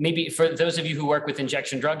 Maybe for those of you who work with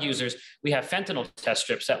injection drug users, we have fentanyl test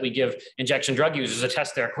strips that we give injection drug users to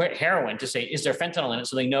test their heroin to say, is there fentanyl in it?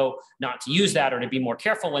 So they know not to use that or to be more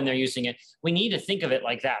careful when they're using it. We need to think of it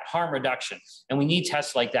like that, harm reduction. And we need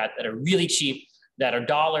tests like that are really cheap, that are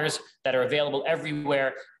dollars, that are available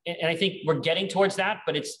everywhere. And I think we're getting towards that,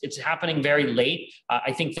 but it's happening very late.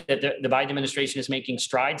 I think that the Biden administration is making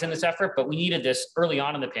strides in this effort, but we needed this early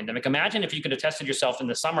on in the pandemic. Imagine if you could have tested yourself in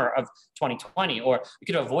the summer of 2020, or you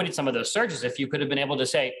could have avoided some of those surges if you could have been able to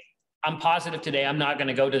say, I'm positive today, I'm not going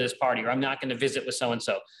to go to this party, or I'm not going to visit with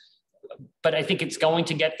so-and-so. But I think it's going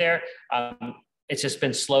to get there. It's just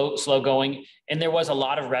been slow going. And there was a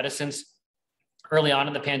lot of reticence early on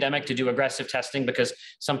in the pandemic to do aggressive testing because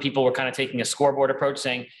some people were kind of taking a scoreboard approach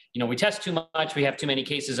saying, we test too much, we have too many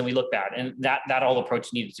cases and we look bad. And that whole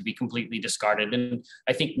approach needed to be completely discarded. And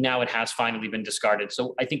I think now it has finally been discarded.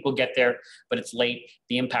 So I think we'll get there, but it's late.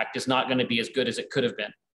 The impact is not going to be as good as it could have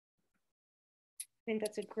been. I think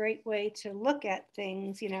that's a great way to look at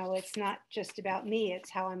things. It's not just about me, it's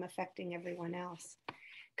how I'm affecting everyone else.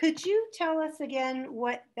 Could you tell us again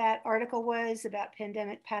what that article was about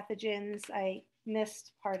pandemic pathogens? I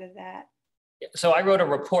missed part of that. So I wrote a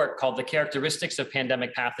report called The Characteristics of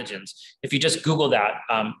Pandemic Pathogens. If you just Google that,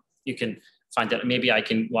 you can find that. Maybe I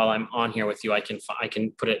can, while I'm on here with you, I can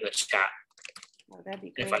put it in the chat. Oh, that'd be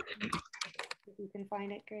great. If you can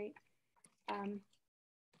find it, great.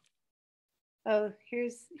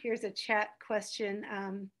 Here's a chat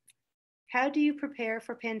question. How do you prepare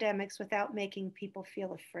for pandemics without making people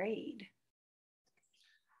feel afraid?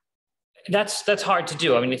 That's hard to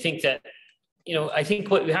do. I mean, I think that, I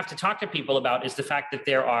think what we have to talk to people about is the fact that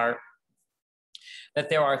there are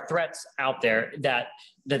threats out there that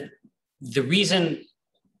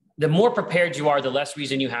the more prepared you are, the less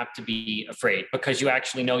reason you have to be afraid, because you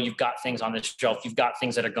actually know you've got things on the shelf, you've got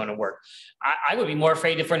things that are going to work. I would be more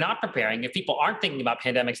afraid if we're not preparing. If people aren't thinking about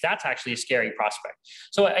pandemics, that's actually a scary prospect.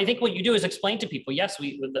 So I think what you do is explain to people, yes,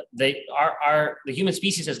 the human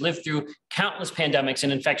species has lived through countless pandemics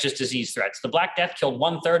and infectious disease threats. The Black Death killed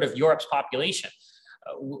 1/3 of Europe's population.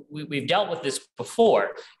 We've dealt with this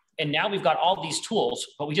before. And now we've got all these tools,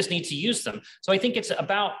 but we just need to use them. So I think it's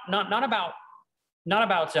about not about not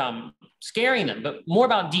about scaring them, but more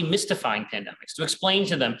about demystifying pandemics, to explain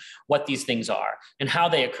to them what these things are and how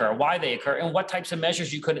they occur, why they occur, and what types of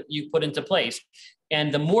measures you put into place.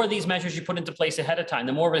 And the more of these measures you put into place ahead of time,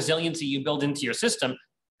 the more resiliency you build into your system,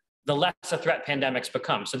 the less a threat pandemics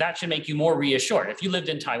become. So that should make you more reassured. If you lived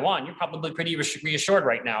in Taiwan, you're probably pretty reassured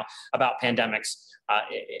right now about pandemics.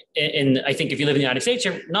 And I think if you live in the United States,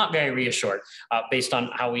 you're not very reassured based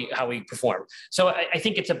on how we perform. So I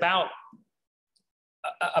think it's about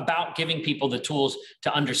giving people the tools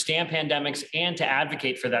to understand pandemics and to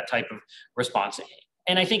advocate for that type of response.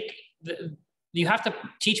 And I think you have to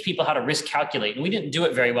teach people how to risk calculate. And we didn't do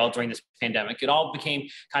it very well during this pandemic. It all became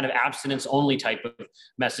kind of abstinence only type of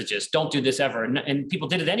messages. Don't do this ever. And people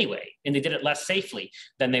did it anyway. And they did it less safely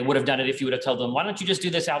than they would have done it if you would have told them, why don't you just do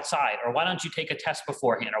this outside? Or why don't you take a test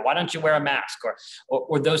beforehand? Or why don't you wear a mask?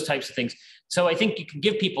 Or those types of things. So I think you can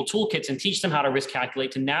give people toolkits and teach them how to risk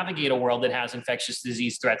calculate to navigate a world that has infectious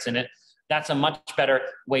disease threats in it. That's a much better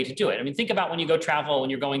way to do it. I mean, think about when you go travel, when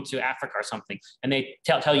you're going to Africa or something, and they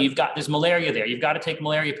tell you you've got this malaria there, you've got to take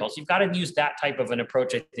malaria pills. You've got to use that type of an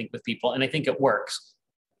approach, I think, with people, and I think it works.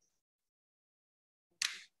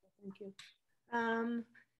 Thank you.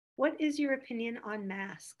 What is your opinion on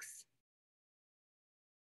masks?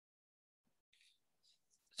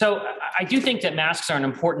 So I do think that masks are an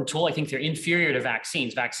important tool. I think they're inferior to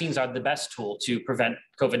vaccines. Vaccines are the best tool to prevent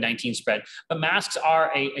COVID-19 spread, but masks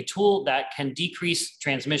are a tool that can decrease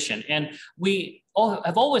transmission. And we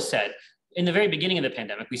have always said, in the very beginning of the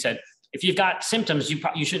pandemic, we said, if you've got symptoms,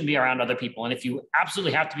 you shouldn't be around other people. And if you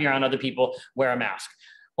absolutely have to be around other people, wear a mask.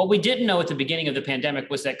 What we didn't know at the beginning of the pandemic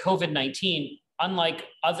was that COVID-19, unlike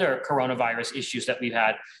other coronavirus issues that we've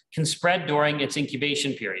had, can spread during its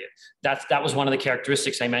incubation period. That was one of the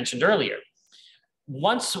characteristics I mentioned earlier.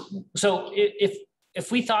 If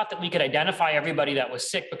we thought that we could identify everybody that was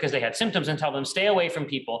sick because they had symptoms and tell them stay away from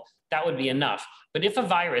people, that would be enough. But if a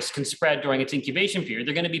virus can spread during its incubation period,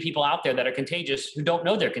 there are going to be people out there that are contagious who don't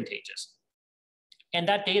know they're contagious. And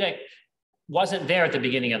that data wasn't there at the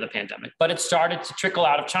beginning of the pandemic, but it started to trickle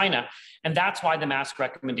out of China. And that's why the mask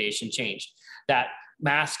recommendation changed. That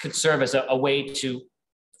masks could serve as a way to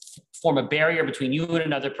form a barrier between you and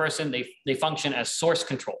another person. They function as source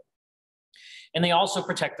control. And they also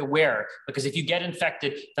protect the wearer, because if you get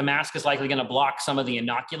infected, the mask is likely going to block some of the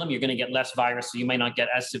inoculum. You're going to get less virus, so you might not get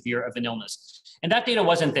as severe of an illness. And that data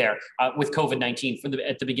wasn't there with COVID-19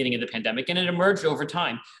 at the beginning of the pandemic. And it emerged over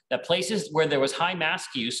time that places where there was high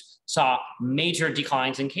mask use saw major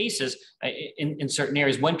declines in cases in certain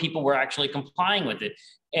areas when people were actually complying with it.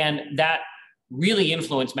 And that really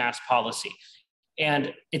influenced mask policy.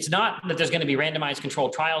 And it's not that there's going to be randomized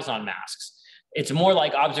controlled trials on masks. It's more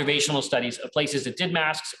like observational studies of places that did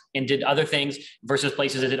masks and did other things versus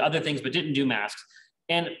places that did other things but didn't do masks.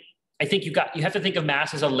 And I think you have to think of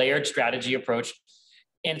masks as a layered strategy approach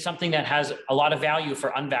and something that has a lot of value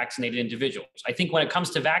for unvaccinated individuals. I think when it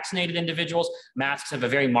comes to vaccinated individuals, masks have a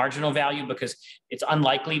very marginal value because it's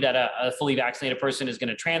unlikely that a fully vaccinated person is going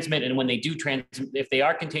to transmit. And when they do if they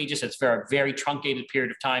are contagious, it's for a very truncated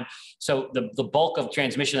period of time. So the bulk of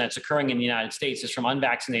transmission that's occurring in the United States is from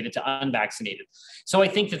unvaccinated to unvaccinated. So I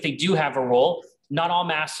think that they do have a role. Not all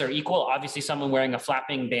masks are equal. Obviously, someone wearing a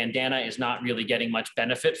flapping bandana is not really getting much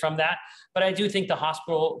benefit from that. But I do think the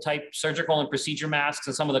hospital type surgical and procedure masks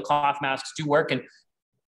and some of the cloth masks do work. And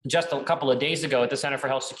just a couple of days ago at the Center for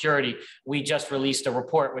Health Security, we just released a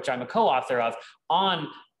report, which I'm a co-author of, on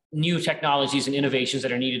new technologies and innovations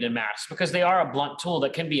that are needed in masks, because they are a blunt tool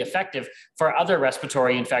that can be effective for other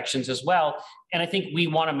respiratory infections as well. And I think we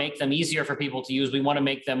want to make them easier for people to use. We want to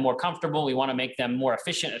make them more comfortable. We want to make them more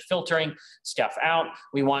efficient at filtering stuff out.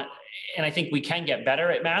 And I think we can get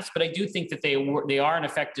better at masks, but I do think that they are an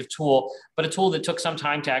effective tool, but a tool that took some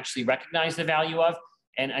time to actually recognize the value of.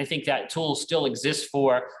 And I think that tool still exists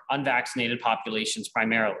for unvaccinated populations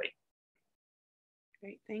primarily.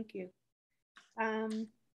 Great, thank you.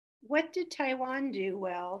 What did Taiwan do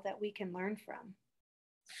well that we can learn from?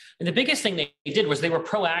 And the biggest thing they did was they were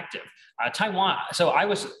proactive. Taiwan. So I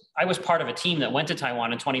was part of a team that went to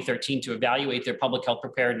Taiwan in 2013 to evaluate their public health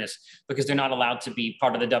preparedness, because they're not allowed to be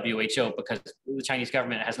part of the WHO because the Chinese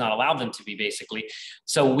government has not allowed them to be, basically.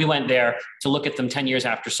 So we went there to look at them 10 years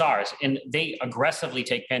after SARS, and they aggressively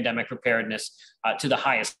take pandemic preparedness to the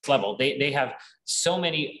highest level. They have so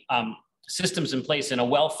many systems in place and a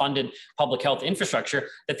well-funded public health infrastructure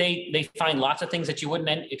that they find lots of things that you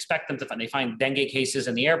wouldn't expect them to find. They find dengue cases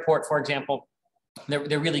in the airport, for example.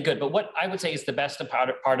 They're really good. But what I would say is the best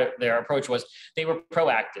part of their approach was they were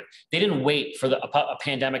proactive. They didn't wait for a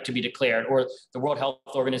pandemic to be declared or the World Health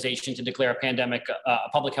Organization to declare a pandemic, a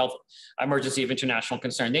public health emergency of international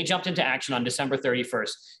concern. They jumped into action on December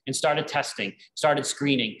 31st and started testing, started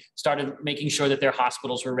screening, started making sure that their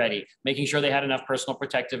hospitals were ready, making sure they had enough personal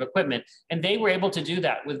protective equipment. And they were able to do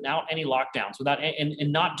that without any lockdowns,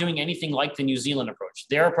 and not doing anything like the New Zealand approach.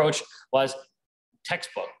 Their approach was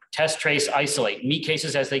textbook: test, trace, isolate, meet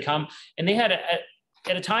cases as they come. And they had,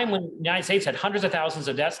 at a time when the United States had hundreds of thousands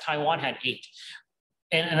of deaths, Taiwan had 8.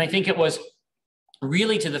 And I think it was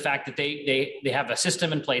really to the fact that they have a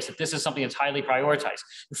system in place, that this is something that's highly prioritized.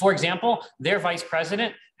 For example, their vice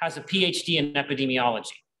president has a PhD in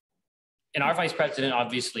epidemiology. And our vice president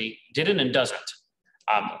obviously didn't and doesn't.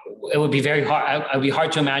 It would be very hard. It would be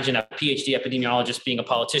hard to imagine a PhD epidemiologist being a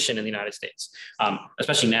politician in the United States,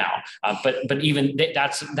 especially now. But even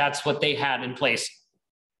that's what they had in place,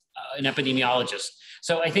 an epidemiologist.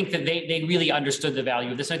 So I think that they really understood the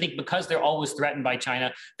value of this. And I think because they're always threatened by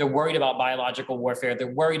China, they're worried about biological warfare,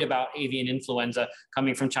 they're worried about avian influenza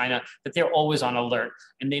coming from China, that they're always on alert.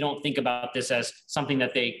 And they don't think about this as something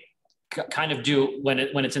that they kind of do when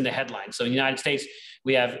it's in the headlines. So in the United States,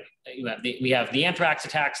 we have the anthrax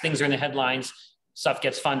attacks, things are in the headlines, stuff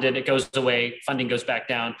gets funded, it goes away, funding goes back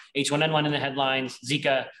down. H1N1 in the headlines,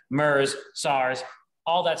 Zika, MERS, SARS,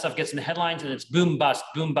 all that stuff gets in the headlines, and it's boom, bust,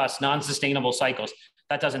 non-sustainable cycles.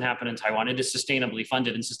 That doesn't happen in Taiwan. It is sustainably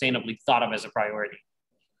funded and sustainably thought of as a priority.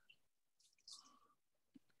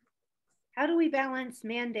 How do we balance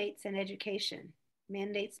mandates and education?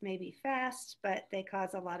 Mandates may be fast, but they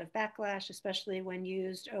cause a lot of backlash, especially when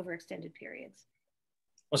used over extended periods.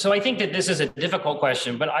 Well, so I think that this is a difficult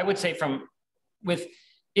question, but I would say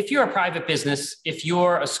if you're a private business, if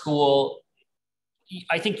you're a school,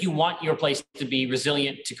 I think you want your place to be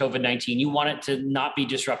resilient to COVID-19. You want it to not be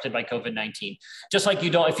disrupted by COVID-19. Just like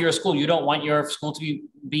if you're a school, you don't want your school to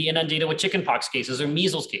be inundated with chickenpox cases or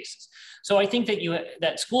measles cases. So I think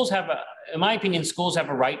that schools in my opinion, schools have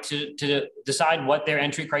a right to decide what their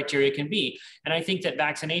entry criteria can be. And I think that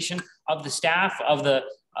vaccination of the staff, of the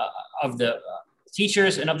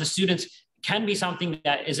teachers, and of the students can be something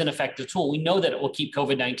that is an effective tool. We know that it will keep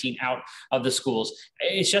COVID-19 out of the schools.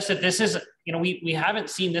 It's just that this is, we haven't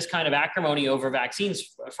seen this kind of acrimony over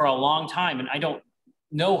vaccines for a long time, and I don't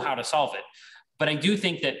know how to solve it. But I do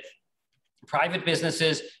think that private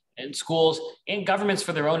businesses and schools and governments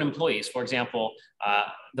for their own employees, for example,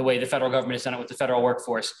 the way the federal government has done it with the federal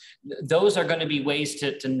workforce, those are going to be ways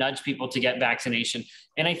to nudge people to get vaccination.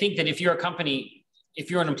 And I think that if you're a company, if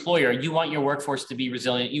you're an employer, you want your workforce to be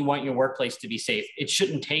resilient, you want your workplace to be safe. It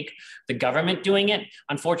shouldn't take the government doing it.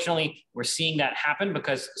 Unfortunately, we're seeing that happen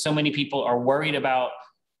because so many people are worried about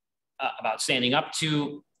standing up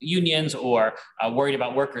to unions or worried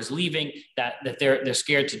about workers leaving, that they're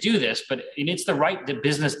scared to do this. But it's the right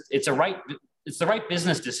business. It's the right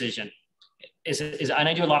business decision. And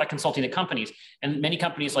I do a lot of consulting to companies, and many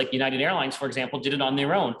companies like United Airlines, for example, did it on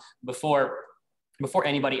their own before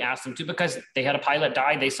anybody asked them to, because they had a pilot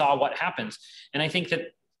die, they saw what happens. And I think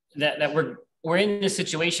that we're in this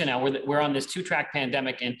situation now where we're on this 2-track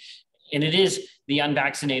pandemic, and it is the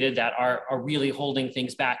unvaccinated that are really holding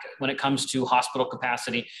things back when it comes to hospital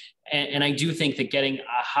capacity. And I do think that getting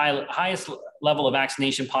a highest level of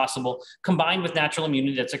vaccination possible, combined with natural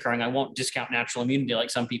immunity that's occurring — I won't discount natural immunity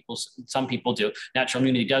like some people do. Natural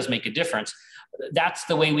immunity does make a difference. That's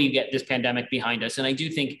the way we get this pandemic behind us. And I do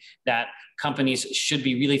think that companies should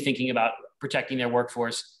be really thinking about protecting their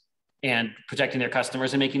workforce and protecting their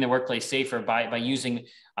customers and making their workplace safer by using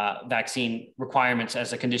vaccine requirements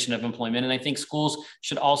as a condition of employment. And I think schools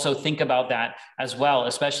should also think about that as well,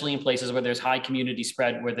 especially in places where there's high community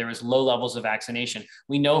spread, where there is low levels of vaccination.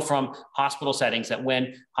 We know from hospital settings that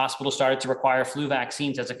when hospitals started to require flu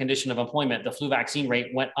vaccines as a condition of employment, the flu vaccine rate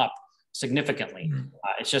went up significantly.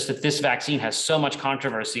 It's just that this vaccine has so much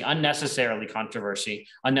controversy, unnecessary controversy,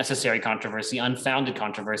 unfounded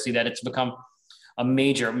controversy, that it's become a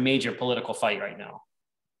major political fight right now.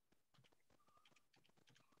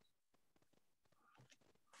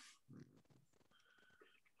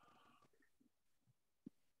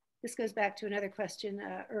 This goes back to another question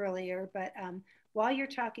earlier, but while you're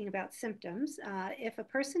talking about symptoms, if a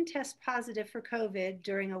person tests positive for COVID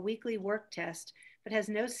during a weekly work test but has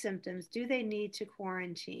no symptoms, do they need to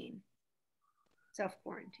quarantine?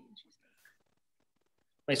 Self-quarantine.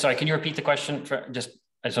 Wait, sorry, can you repeat the question? I just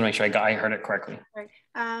want to make sure I heard it correctly. Right.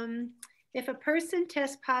 If a person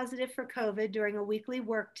tests positive for COVID during a weekly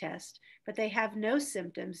work test, but they have no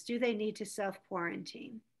symptoms, do they need to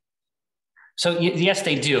self-quarantine? So yes,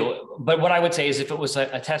 they do. But what I would say is if it was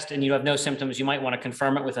a test and you have no symptoms, you might want to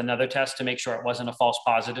confirm it with another test to make sure it wasn't a false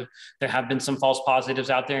positive. There have been some false positives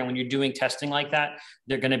out there. And when you're doing testing like that,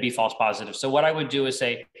 they're going to be false positives. So what I would do is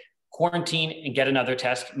say, quarantine and get another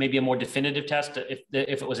test, maybe a more definitive test.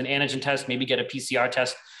 If it was an antigen test, maybe get a PCR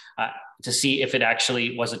test to see if it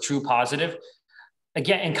actually was a true positive.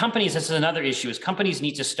 Again, and companies, this is another issue, is companies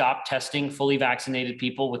need to stop testing fully vaccinated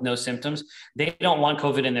people with no symptoms. They don't want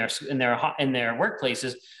COVID in their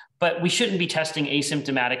workplaces, but we shouldn't be testing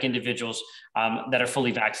asymptomatic individuals that are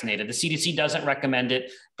fully vaccinated. The CDC doesn't recommend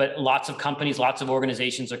it, but lots of companies, lots of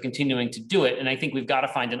organizations are continuing to do it. And I think we've got to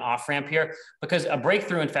find an off-ramp here, because a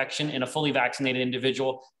breakthrough infection in a fully vaccinated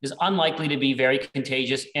individual is unlikely to be very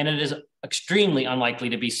contagious, and it is extremely unlikely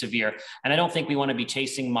to be severe. And I don't think we want to be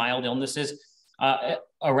chasing mild illnesses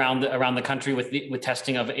around the country with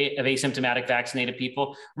testing of asymptomatic vaccinated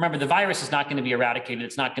people. Remember, the virus is not going to be eradicated.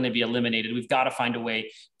 It's not going to be eliminated. We've got to find a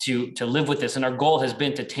way to live with this. And our goal has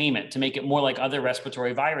been to tame it, to make it more like other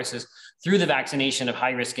respiratory viruses through the vaccination of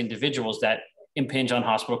high-risk individuals that impinge on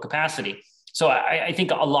hospital capacity. So I think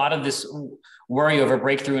a lot of this worry over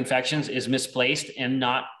breakthrough infections is misplaced and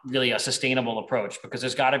not really a sustainable approach, because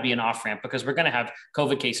there's got to be an off-ramp, because we're going to have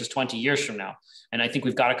COVID cases 20 years from now. And I think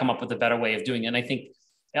we've got to come up with a better way of doing it. And I think,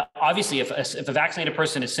 obviously, if a vaccinated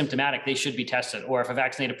person is symptomatic, they should be tested. Or if a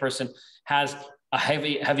vaccinated person has a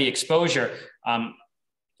heavy exposure,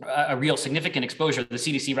 a real significant exposure, the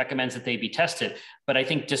CDC recommends that they be tested. But I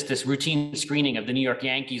think just this routine screening of the New York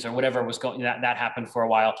Yankees or whatever was going, that happened for a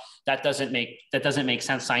while. That doesn't make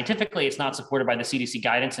sense scientifically. It's not supported by the CDC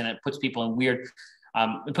guidance, and it puts people in weird.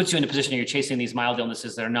 It puts you in a position where you're chasing these mild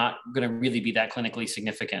illnesses that are not going to really be that clinically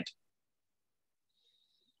significant.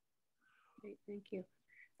 Great, thank you.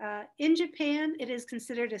 In Japan, it is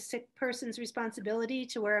considered a sick person's responsibility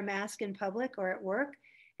to wear a mask in public or at work.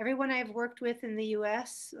 Everyone I've worked with in the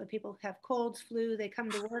US, people have colds, flu, they come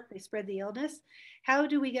to work, they spread the illness. How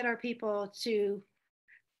do we get our people to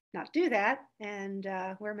not do that and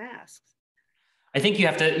wear masks? I think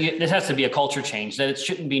this has to be a culture change, that it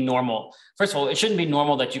shouldn't be normal. First of all, it shouldn't be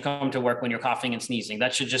normal that you come to work when you're coughing and sneezing.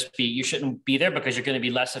 That should just be, you shouldn't be there because you're going to be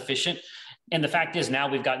less efficient. And the fact is,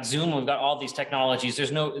 now we've got Zoom, we've got all these technologies.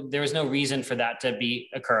 There is no reason for that to be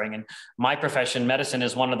occurring. And my profession, medicine,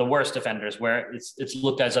 is one of the worst offenders, where it's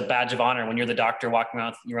looked as a badge of honor when you're the doctor walking around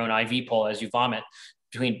with your own IV pole as you vomit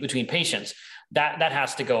between patients. That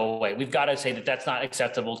has to go away. We've got to say that that's not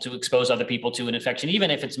acceptable to expose other people to an infection, even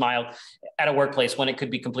if it's mild, at a workplace when it could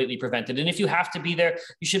be completely prevented. And if you have to be there,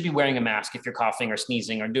 you should be wearing a mask if you're coughing or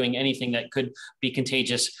sneezing or doing anything that could be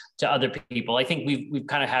contagious to other people. I think we've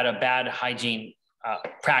kind of had a bad hygiene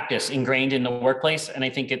practice ingrained in the workplace, and I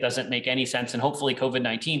think it doesn't make any sense. And hopefully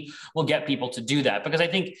COVID-19 will get people to do that, because I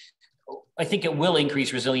think it will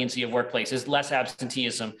increase resiliency of workplaces, less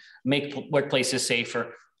absenteeism, make workplaces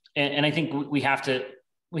safer. And I think we have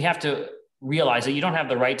to realize that you don't have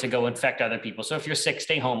the right to go infect other people. So if you're sick,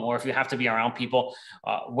 stay home, or if you have to be around people,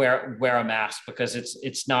 wear a mask, because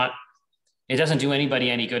it doesn't do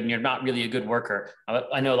anybody any good, and you're not really a good worker.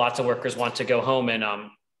 I know lots of workers want to go home and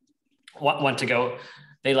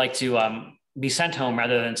they like to be sent home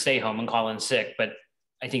rather than stay home and call in sick. But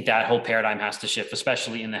I think that whole paradigm has to shift,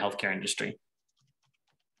 especially in the healthcare industry.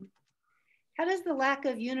 How does the lack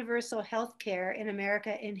of universal health care in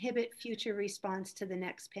America inhibit future response to the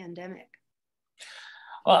next pandemic?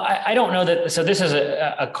 Well, I don't know that. So this is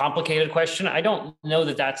a complicated question. I don't know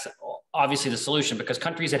that that's obviously the solution, because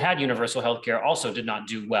countries that had universal healthcare also did not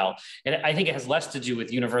do well. And I think it has less to do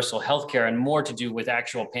with universal healthcare and more to do with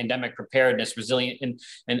actual pandemic preparedness, resilient,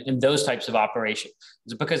 and those types of operations.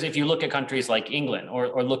 Because if you look at countries like England,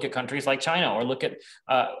 or look at countries like China, or look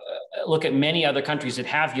at many other countries that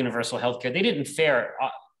have universal healthcare, they didn't fare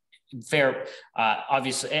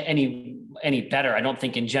obviously any better, I don't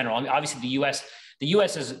think, in general. I mean, obviously the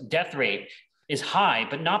US's death rate is high,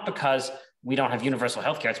 but not because we don't have universal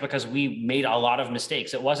healthcare. It's because we made a lot of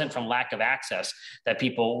mistakes. It wasn't from lack of access that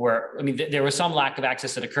people were. I mean, there was some lack of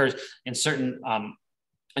access that occurs in certain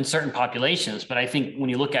populations, but I think when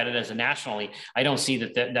you look at it as a nationally, I don't see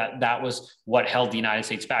that was what held the United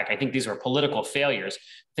States back. I think these were political failures.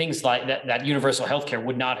 Things like that universal healthcare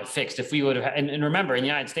would not have fixed if we would have. And remember, in the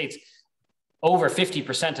United States, over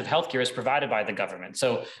 50% of healthcare is provided by the government.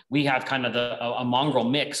 So we have kind of a mongrel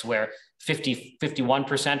mix where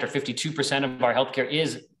 51% or 52% of our healthcare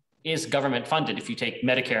is government funded. If you take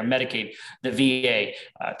Medicare, Medicaid, the VA,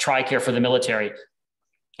 TRICARE for the military,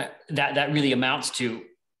 that really amounts to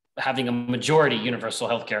having a majority universal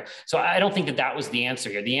healthcare. So I don't think that was the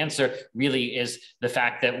answer here. The answer really is the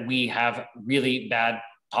fact that we have really bad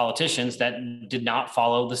politicians that did not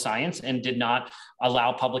follow the science and did not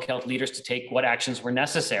allow public health leaders to take what actions were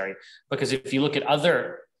necessary. Because if you look at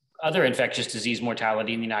other infectious disease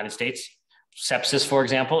mortality in the United States, sepsis, for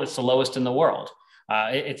example, it's the lowest in the world.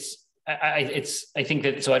 I think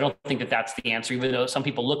that, so I don't think that that's the answer, even though some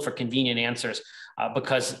people look for convenient answers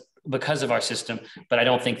because of our system, but I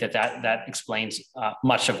don't think that explains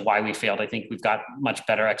much of why we failed. I think we've got much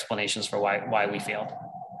better explanations for why we failed.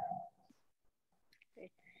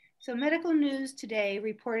 So Medical News today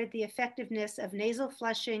reported the effectiveness of nasal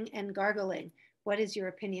flushing and gargling. What is your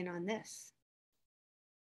opinion on this?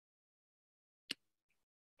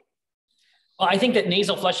 Well, I think that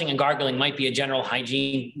nasal flushing and gargling might be a general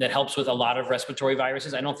hygiene that helps with a lot of respiratory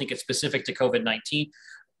viruses. I don't think it's specific to COVID-19.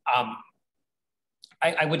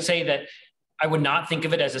 I would say that I would not think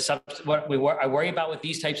of it as a substitute. I worry about with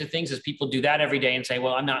these types of things is people do that every day and say,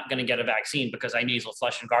 well, I'm not going to get a vaccine because I nasal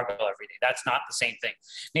flush and gargle every day. That's not the same thing.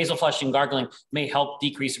 Nasal flushing and gargling may help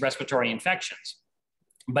decrease respiratory infections,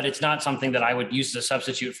 but it's not something that I would use as a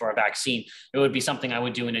substitute for a vaccine. It would be something I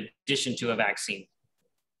would do in addition to a vaccine.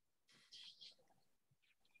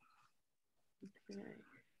 Okay.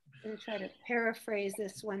 I'm going to try to paraphrase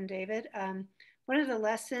this one, David. One of the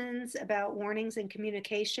lessons about warnings and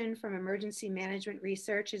communication from emergency management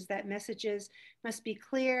research is that messages must be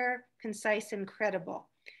clear, concise, and credible.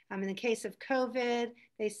 In the case of COVID,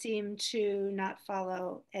 they seem to not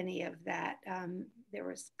follow any of that. There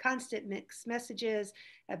was constant mixed messages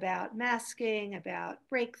about masking, about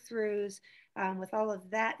breakthroughs. With all of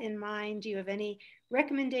that in mind, do you have any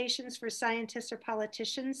recommendations for scientists or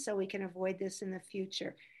politicians so we can avoid this in the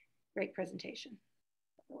future? Great presentation,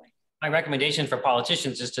 by the way. My recommendation for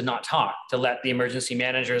politicians is to not talk, to let the emergency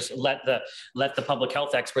managers, let the public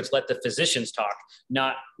health experts, let the physicians talk,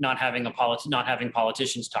 not having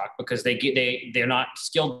politicians talk, because they're not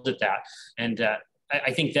skilled at that. And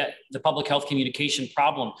I think that the public health communication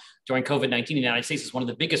problem during COVID-19 in the United States is one of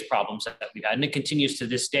the biggest problems that we've had, and it continues to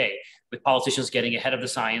this day with politicians getting ahead of the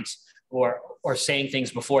science or saying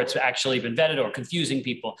things before it's actually been vetted or confusing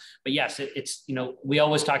people. But yes, it's, we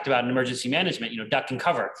always talked about in emergency management, duck and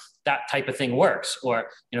cover, that type of thing works, or,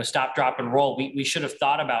 stop, drop and roll. We should have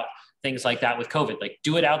thought about things like that with COVID, like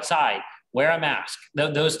do it outside, wear a mask.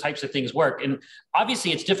 Those types of things work. And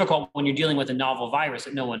obviously it's difficult when you're dealing with a novel virus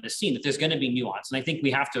that no one has seen, that there's going to be nuance. And I think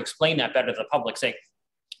we have to explain that better to the public, say,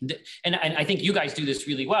 and I think you guys do this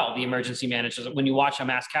really well, the emergency managers. When you watch a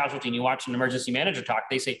mass casualty and you watch an emergency manager talk,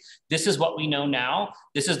 they say, this is what we know now.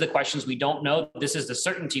 This is the questions we don't know. This is the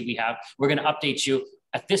certainty we have. We're going to update you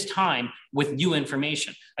at this time with new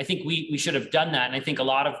information. I think we should have done that. And I think a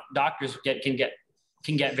lot of doctors can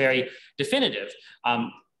get very definitive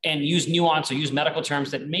and use nuance or use medical terms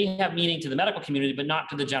that may have meaning to the medical community, but not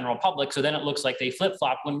to the general public. So then it looks like they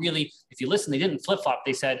flip-flop, when really, if you listen, they didn't flip-flop.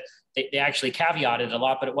 They said, they actually caveated a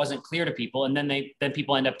lot, but it wasn't clear to people. And then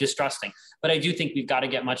people end up distrusting. But I do think we've got to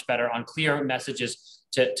get much better on clear messages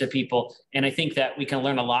to people. And I think that we can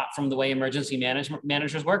learn a lot from the way emergency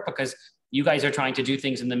managers work, because you guys are trying to do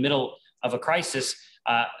things in the middle of a crisis,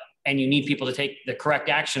 and you need people to take the correct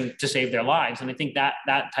action to save their lives. And I think that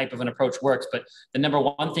type of an approach works. But the number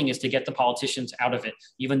one thing is to get the politicians out of it,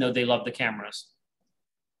 even though they love the cameras.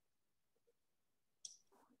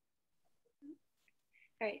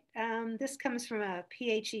 All right, this comes from a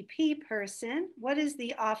PHEP person. What is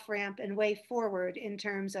the off-ramp and way forward in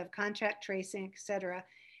terms of contact tracing, et cetera?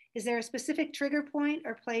 Is there a specific trigger point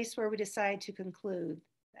or place where we decide to conclude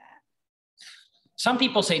that? Some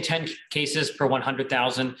people say 10 cases per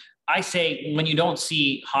 100,000. I say when you don't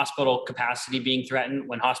see hospital capacity being threatened,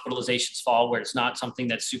 when hospitalizations fall, where it's not something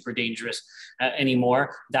that's super dangerous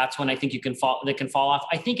anymore, that's when I think they can fall off.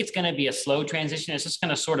 I think it's going to be a slow transition. It's just going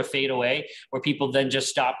to sort of fade away, where people then just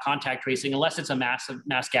stop contact tracing, unless it's a mass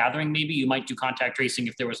gathering. Maybe you might do contact tracing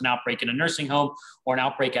if there was an outbreak in a nursing home or an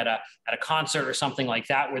outbreak at a concert or something like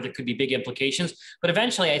that, where there could be big implications. But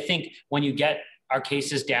eventually, I think when you get our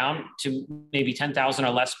cases down to maybe 10,000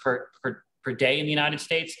 or less per day in the United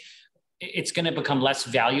States, it's going to become less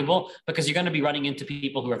valuable, because you're going to be running into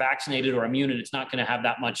people who are vaccinated or immune, and it's not going to have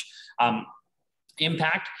that much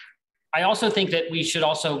impact. I also think that we should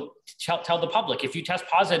also tell the public, if you test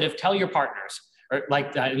positive, tell your partners, or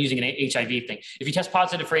like using an HIV thing. If you test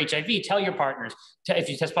positive for HIV, tell your partners. If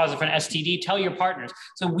you test positive for an STD, tell your partners.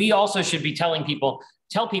 So we also should be telling people,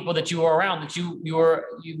 tell people that you were around, that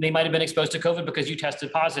they might have been exposed to COVID because you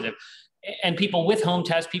tested positive. And people with home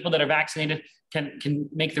tests, people that are vaccinated, can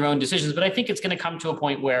make their own decisions. But I think it's going to come to a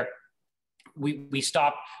point where we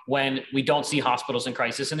stop when we don't see hospitals in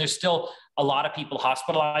crisis. And there's still a lot of people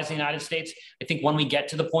hospitalized in the United States. I think when we get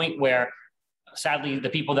to the point where sadly, the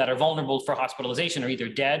people that are vulnerable for hospitalization are either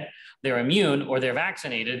dead, they're immune, or they're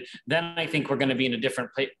vaccinated, then I think we're going to be in a different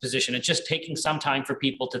position. It's just taking some time for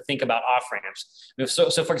people to think about off-ramps.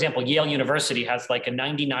 So for example, Yale University has like a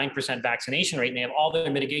 99% vaccination rate, and they have all their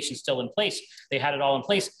mitigation still in place. They had it all in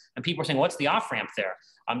place, and people are saying, what's the off-ramp there?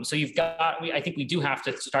 So you've got, I think we do have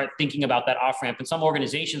to start thinking about that off-ramp, and some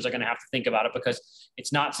organizations are going to have to think about it because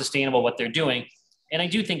it's not sustainable what they're doing. And I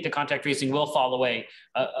do think the contact tracing will fall away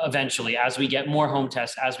eventually as we get more home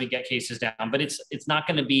tests, as we get cases down. But it's not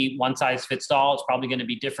going to be one size fits all. It's probably going to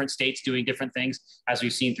be different states doing different things, as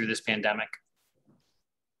we've seen through this pandemic.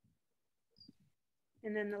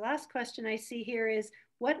 And then the last question I see here is,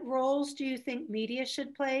 what roles do you think media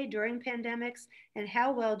should play during pandemics, and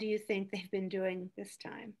how well do you think they've been doing this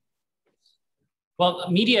time? Well,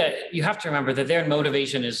 media, you have to remember that their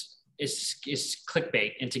motivation is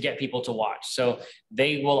clickbait and to get people to watch. So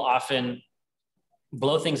they will often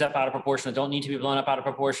blow things up out of proportion that don't need to be blown up out of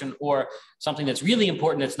proportion, or something that's really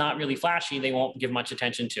important that's not really flashy, they won't give much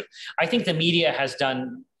attention to. I think the media has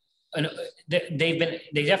done, they've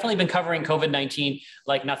definitely been covering COVID-19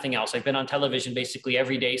 like nothing else. I've been on television basically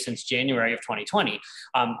every day since January of 2020.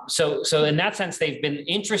 So in that sense, they've been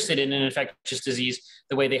interested in an infectious disease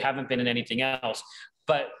the way they haven't been in anything else.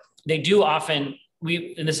 But they do often,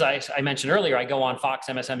 and this I mentioned earlier, I go on Fox,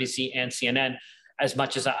 MSNBC, and CNN as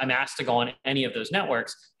much as I'm asked to go on any of those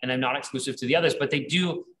networks, and I'm not exclusive to the others, but they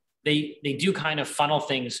do kind of funnel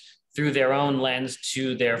things through their own lens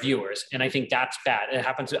to their viewers. And I think that's bad. It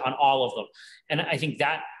happens on all of them. And I think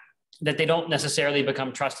that they don't necessarily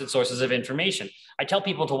become trusted sources of information. I tell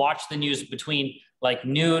people to watch the news between like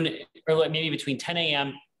noon, or maybe between 10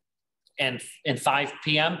 a.m. and 5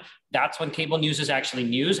 p.m. That's when cable news is actually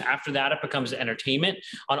news. After that, it becomes entertainment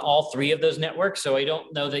on all three of those networks. So I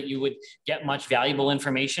don't know that you would get much valuable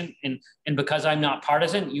information. And because I'm not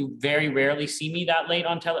partisan, you very rarely see me that late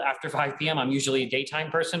on after 5 p.m. I'm usually a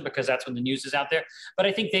daytime person because that's when the news is out there. But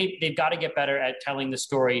I think they've got to get better at telling the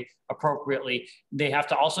story appropriately. They have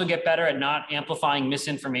to also get better at not amplifying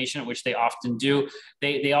misinformation, which they often do.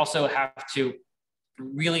 They also have to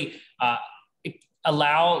really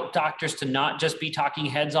allow doctors to not just be talking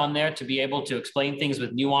heads on there, to be able to explain things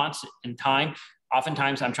with nuance and time.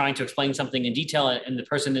 Oftentimes I'm trying to explain something in detail and the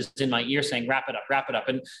person is in my ear saying, wrap it up.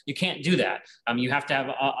 And you can't do that. You have to have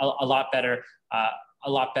a lot better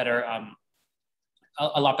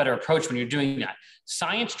approach when you're doing that.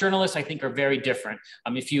 Science journalists, I think, are very different.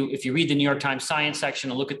 If you read the New York Times science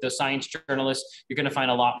section and look at the science journalists, you're going to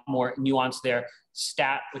find a lot more nuance there.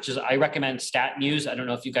 Stat, which is, I recommend Stat News. I don't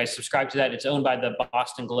know if you guys subscribe to that. It's owned by the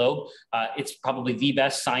Boston Globe. It's probably the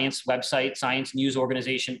best science website, science news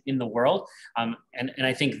organization in the world. And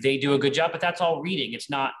I think they do a good job, but that's all reading. It's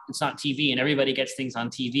not TV, and everybody gets things on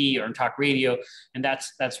TV or on talk radio. And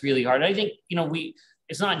that's really hard. I think,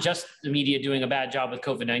 it's not just the media doing a bad job with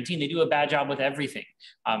COVID-19. They do a bad job with everything.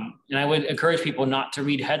 And I would encourage people not to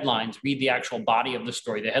read headlines, read the actual body of the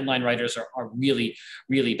story. The headline writers are really,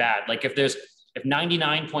 really bad. Like if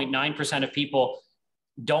 99.9% of people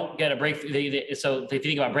don't get a breakthrough, so if you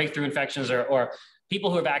think about breakthrough infections or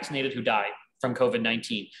people who are vaccinated who die from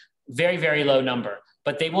COVID-19, very, very low number.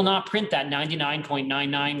 But they will not print that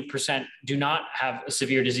 99.99% do not have a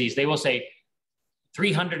severe disease. They will say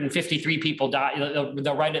 353 people die.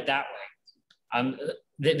 They'll write it that way.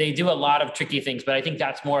 They do a lot of tricky things, but I think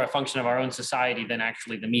that's more a function of our own society than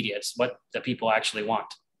actually the media. It's what the people actually want.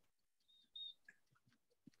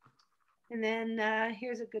 And then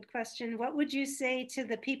here's a good question. What would you say to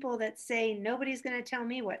the people that say, nobody's going to tell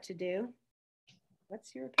me what to do?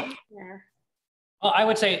 What's your opinion there? Well, I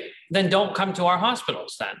would say, then don't come to our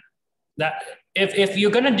hospitals then. That if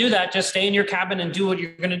you're going to do that, just stay in your cabin and do what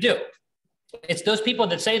you're going to do. It's those people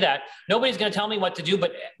that say that nobody's going to tell me what to do,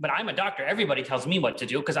 but I'm a doctor. Everybody tells me what to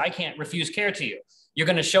do because I can't refuse care to you. You're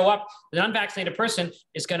going to show up. An unvaccinated person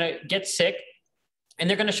is going to get sick and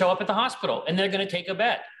they're going to show up at the hospital and they're going to take a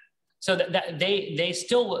bed. So that they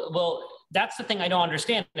still will. That's the thing I don't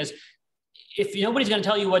understand is if nobody's going to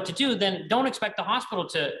tell you what to do, then don't expect the hospital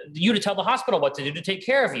to tell the hospital what to do to take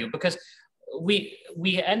care of you, because we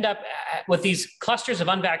end up with these clusters of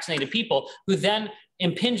unvaccinated people who then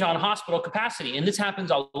impinge on hospital capacity. And this happens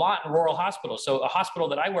a lot in rural hospitals. So a hospital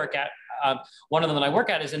that I work at, one of them that I work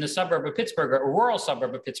at is in a suburb of Pittsburgh, a rural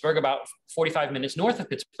suburb of Pittsburgh, about 45 minutes north of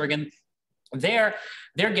Pittsburgh. And they're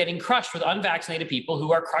getting crushed with unvaccinated people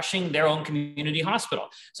who are crushing their own community hospital.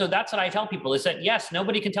 So that's what I tell people is that, yes,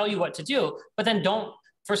 nobody can tell you what to do, but then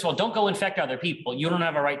first of all, don't go infect other people. You don't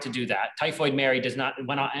have a right to do that. Typhoid Mary ended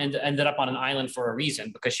up on an island for a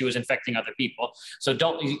reason, because she was infecting other people. So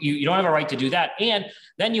you don't have a right to do that. And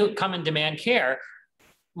then you come and demand care.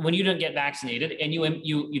 when you don't get vaccinated and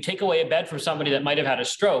you take away a bed from somebody that might have had a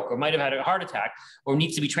stroke or might have had a heart attack or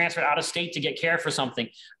needs to be transferred out of state to get care for something,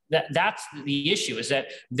 that's the issue, is that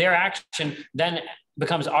their action then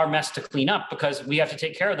becomes our mess to clean up because we have to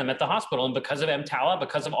take care of them at the hospital. And because of EMTALA,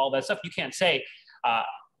 because of all that stuff, you can't say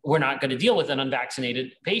we're not going to deal with an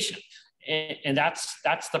unvaccinated patient. And that's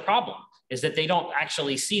the problem, is that they don't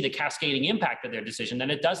actually see the cascading impact of their decision.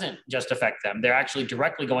 And it doesn't just affect them. They're actually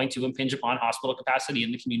directly going to impinge upon hospital capacity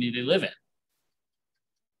in the community they live in.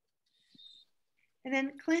 And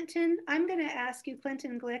then Clinton, I'm going to ask you,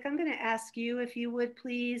 Clinton Glick, I'm going to ask you if you would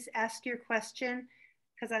please ask your question,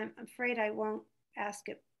 because I'm afraid I won't ask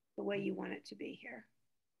it the way you want it to be here.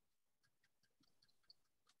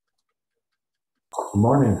 Good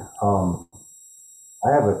morning.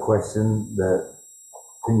 I have a question that,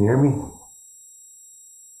 can you hear me?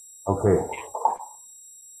 Okay.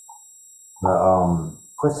 The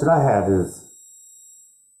question I had is,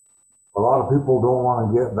 a lot of people don't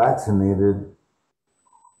want to get vaccinated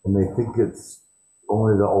and they think it's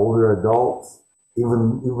only the older adults,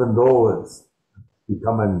 even though it's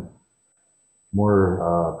becoming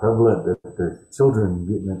more prevalent that there's children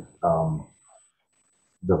getting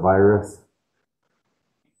the virus.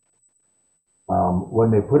 When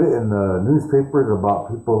they put it in the newspapers about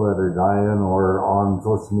people that are dying, or on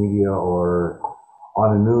social media or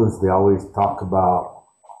on the news, they always talk about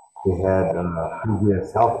they had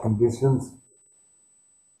previous health conditions.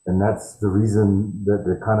 And that's the reason that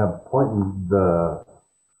they're kind of pointing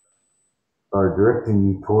or directing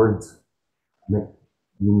you towards, make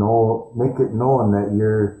it known that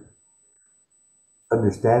you're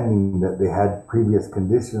understanding that they had previous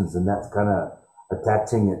conditions, and that's kind of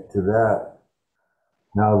attaching it to that.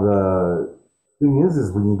 Now, the thing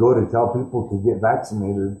is when you go to tell people to get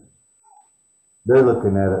vaccinated, they're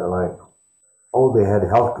looking at it like, oh, they had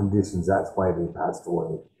health conditions, that's why they passed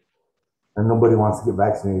away. And nobody wants to get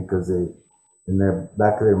vaccinated because in their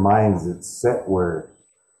back of their minds, it's set where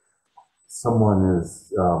someone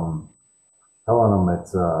is telling them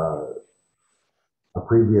it's a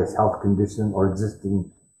previous health condition or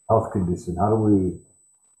existing health condition. How do we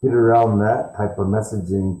get around that type of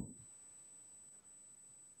messaging?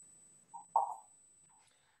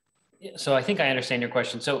 So I think I understand your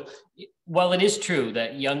question. So while it is true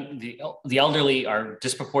that the elderly are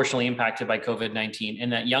disproportionately impacted by COVID-19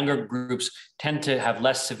 and that younger groups tend to have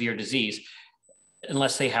less severe disease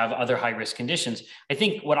unless they have other high-risk conditions, I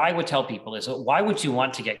think what I would tell people is, why would you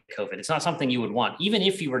want to get COVID? It's not something you would want. Even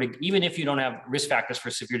if you don't have risk factors for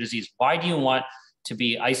severe disease, why do you want to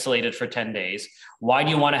be isolated for 10 days? Why do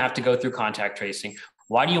you want to have to go through contact tracing?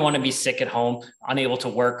 Why do you want to be sick at home, unable to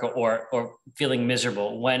work, or feeling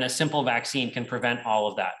miserable, when a simple vaccine can prevent all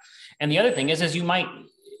of that? And the other thing is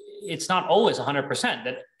it's not always 100%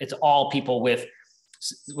 that it's all people with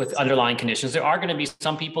underlying conditions. There are going to be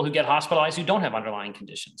some people who get hospitalized who don't have underlying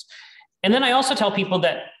conditions. And then I also tell people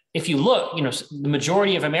that if you look, the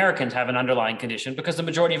majority of Americans have an underlying condition because the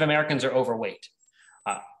majority of Americans are overweight.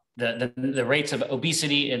 The rates of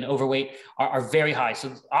obesity and overweight are very high.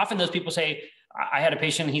 So often those people say, I had a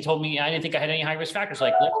patient, he told me, I didn't think I had any high risk factors.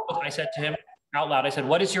 I said to him out loud, I said,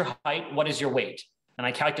 what is your height? What is your weight? And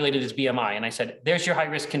I calculated his BMI. And I said, there's your high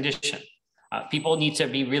risk condition. People need to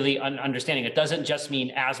be really understanding. It doesn't just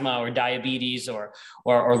mean asthma or diabetes or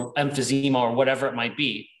emphysema or whatever it might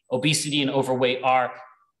be. Obesity and overweight are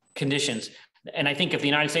conditions. And I think if the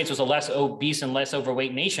United States was a less obese and less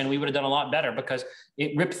overweight nation, we would have done a lot better because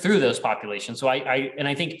it ripped through those populations. So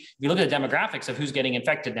I think if you look at the demographics of who's getting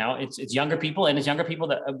infected now, it's younger people, and it's younger people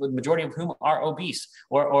that the majority of whom are obese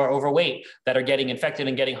or overweight that are getting infected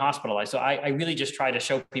and getting hospitalized. So I really just try to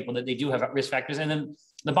show people that they do have risk factors. And then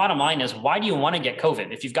the bottom line is, why do you want to get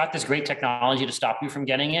COVID? If you've got this great technology to stop you from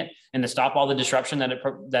getting it and to stop all the disruption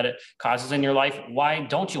that it causes in your life, why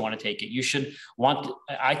don't you want to take it? You should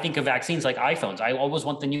I think of vaccines like iPhones. I always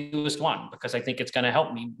want the newest one because I think it's going to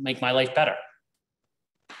help me make my life better.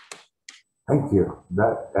 Thank you.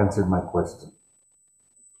 That answered my question.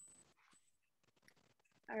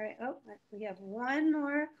 All right. Oh, we have one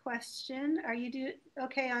more question. Are you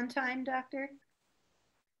okay on time, Doctor?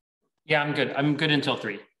 Yeah, I'm good. I'm good until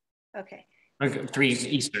 3. Okay. 3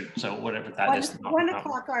 Eastern, so whatever that is. 1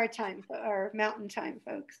 o'clock our time, or Mountain Time,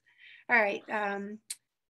 folks. All right.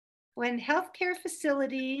 When healthcare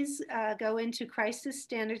facilities go into crisis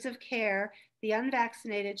standards of care, the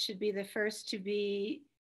unvaccinated should be the first to be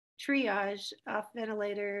triaged off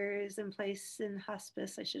ventilators and placed in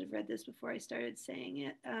hospice. I should have read this before I started saying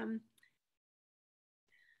it.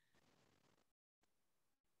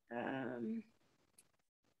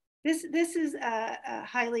 This is a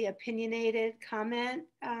highly opinionated comment,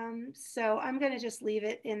 so I'm going to just leave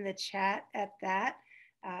it in the chat at that.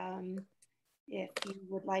 If you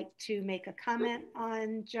would like to make a comment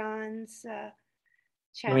on John's chat.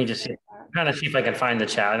 Let me just see. Trying to see if I can find the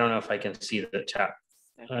chat. I don't know if I can see the chat.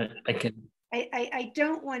 Okay. I can. I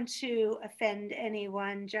don't want to offend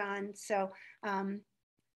anyone, John. So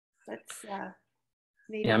let's.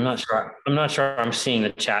 Maybe. Yeah, I'm not sure. I'm not sure I'm seeing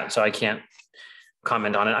the chat, so I can't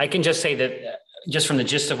comment on it. I can just say that, just from the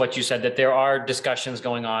gist of what you said, that there are discussions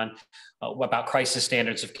going on about crisis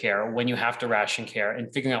standards of care when you have to ration care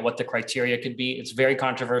and figuring out what the criteria could be. It's very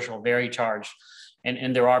controversial, very charged.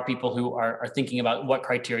 And there are people who are thinking about what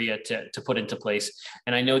criteria to put into place.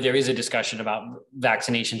 And I know there is a discussion about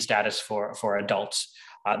vaccination status for adults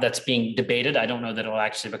that's being debated. I don't know that it'll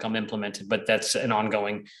actually become implemented, but that's an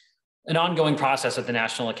ongoing process at the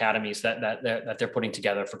national academies that they're putting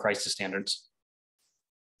together for crisis standards.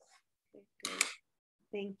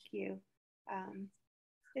 Thank you.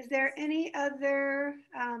 Is there any other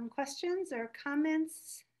questions or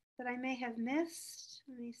comments that I may have missed?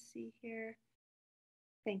 Let me see here.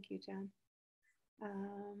 Thank you, John.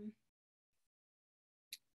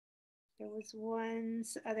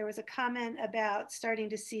 There was a comment about starting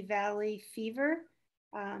to see valley fever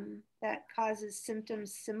that causes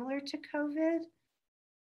symptoms similar to COVID.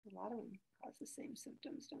 A lot of them cause the same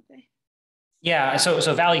symptoms, don't they? Yeah,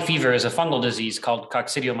 so valley fever is a fungal disease called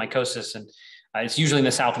coccidiomycosis, and it's usually in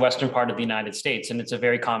the southwestern part of the United States, and it's a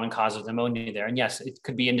very common cause of pneumonia there. And yes, it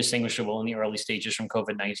could be indistinguishable in the early stages from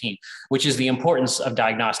COVID-19, which is the importance of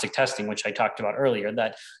diagnostic testing, which I talked about earlier,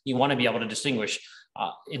 that you want to be able to distinguish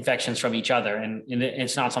infections from each other. And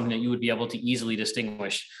it's not something that you would be able to easily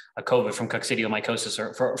distinguish a COVID from coccidiomycosis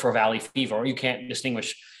or for valley fever, or you can't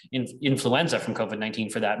distinguish influenza from COVID-19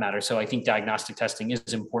 for that matter. So I think diagnostic testing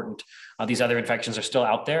is important. These other infections are still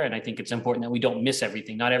out there, and I think it's important that we don't miss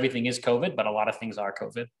everything. Not everything is COVID, but a lot of things are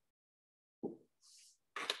COVID.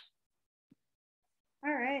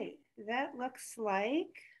 All right, that looks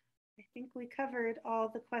like, I think we covered all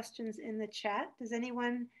the questions in the chat. Does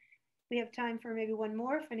anyone, we have time for maybe one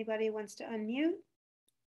more if anybody wants to unmute.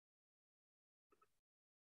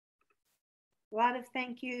 A lot of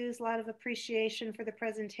thank yous, a lot of appreciation for the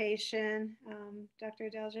presentation, Dr.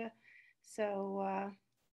 Adelja. So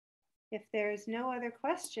if there's no other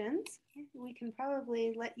questions, we can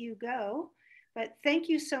probably let you go. But thank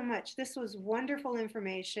you so much. This was wonderful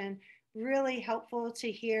information, really helpful to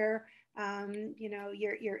hear you know,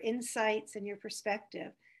 your insights and your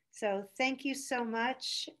perspective. So thank you so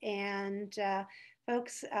much. And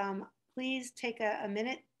folks, please take a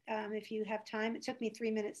minute if you have time. It took me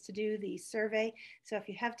 3 minutes to do the survey. So if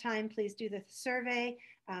you have time, please do the survey.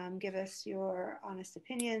 Give us your honest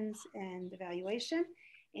opinions and evaluation.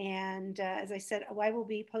 And as I said, I will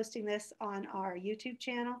be posting this on our YouTube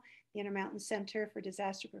channel, the Intermountain Center for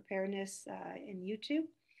Disaster Preparedness in YouTube.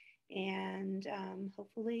 And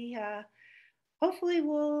hopefully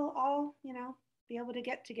we'll all, you know, be able to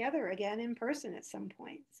get together again in person at some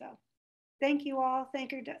point. So thank you all.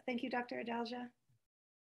 Thank you, Dr. Adelja.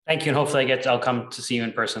 Thank you, and hopefully I'll come to see you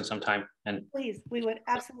in person sometime. And please, we would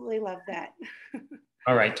absolutely love that.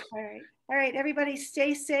 All right. All right, everybody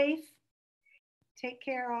stay safe. Take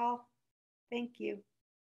care all. Thank you.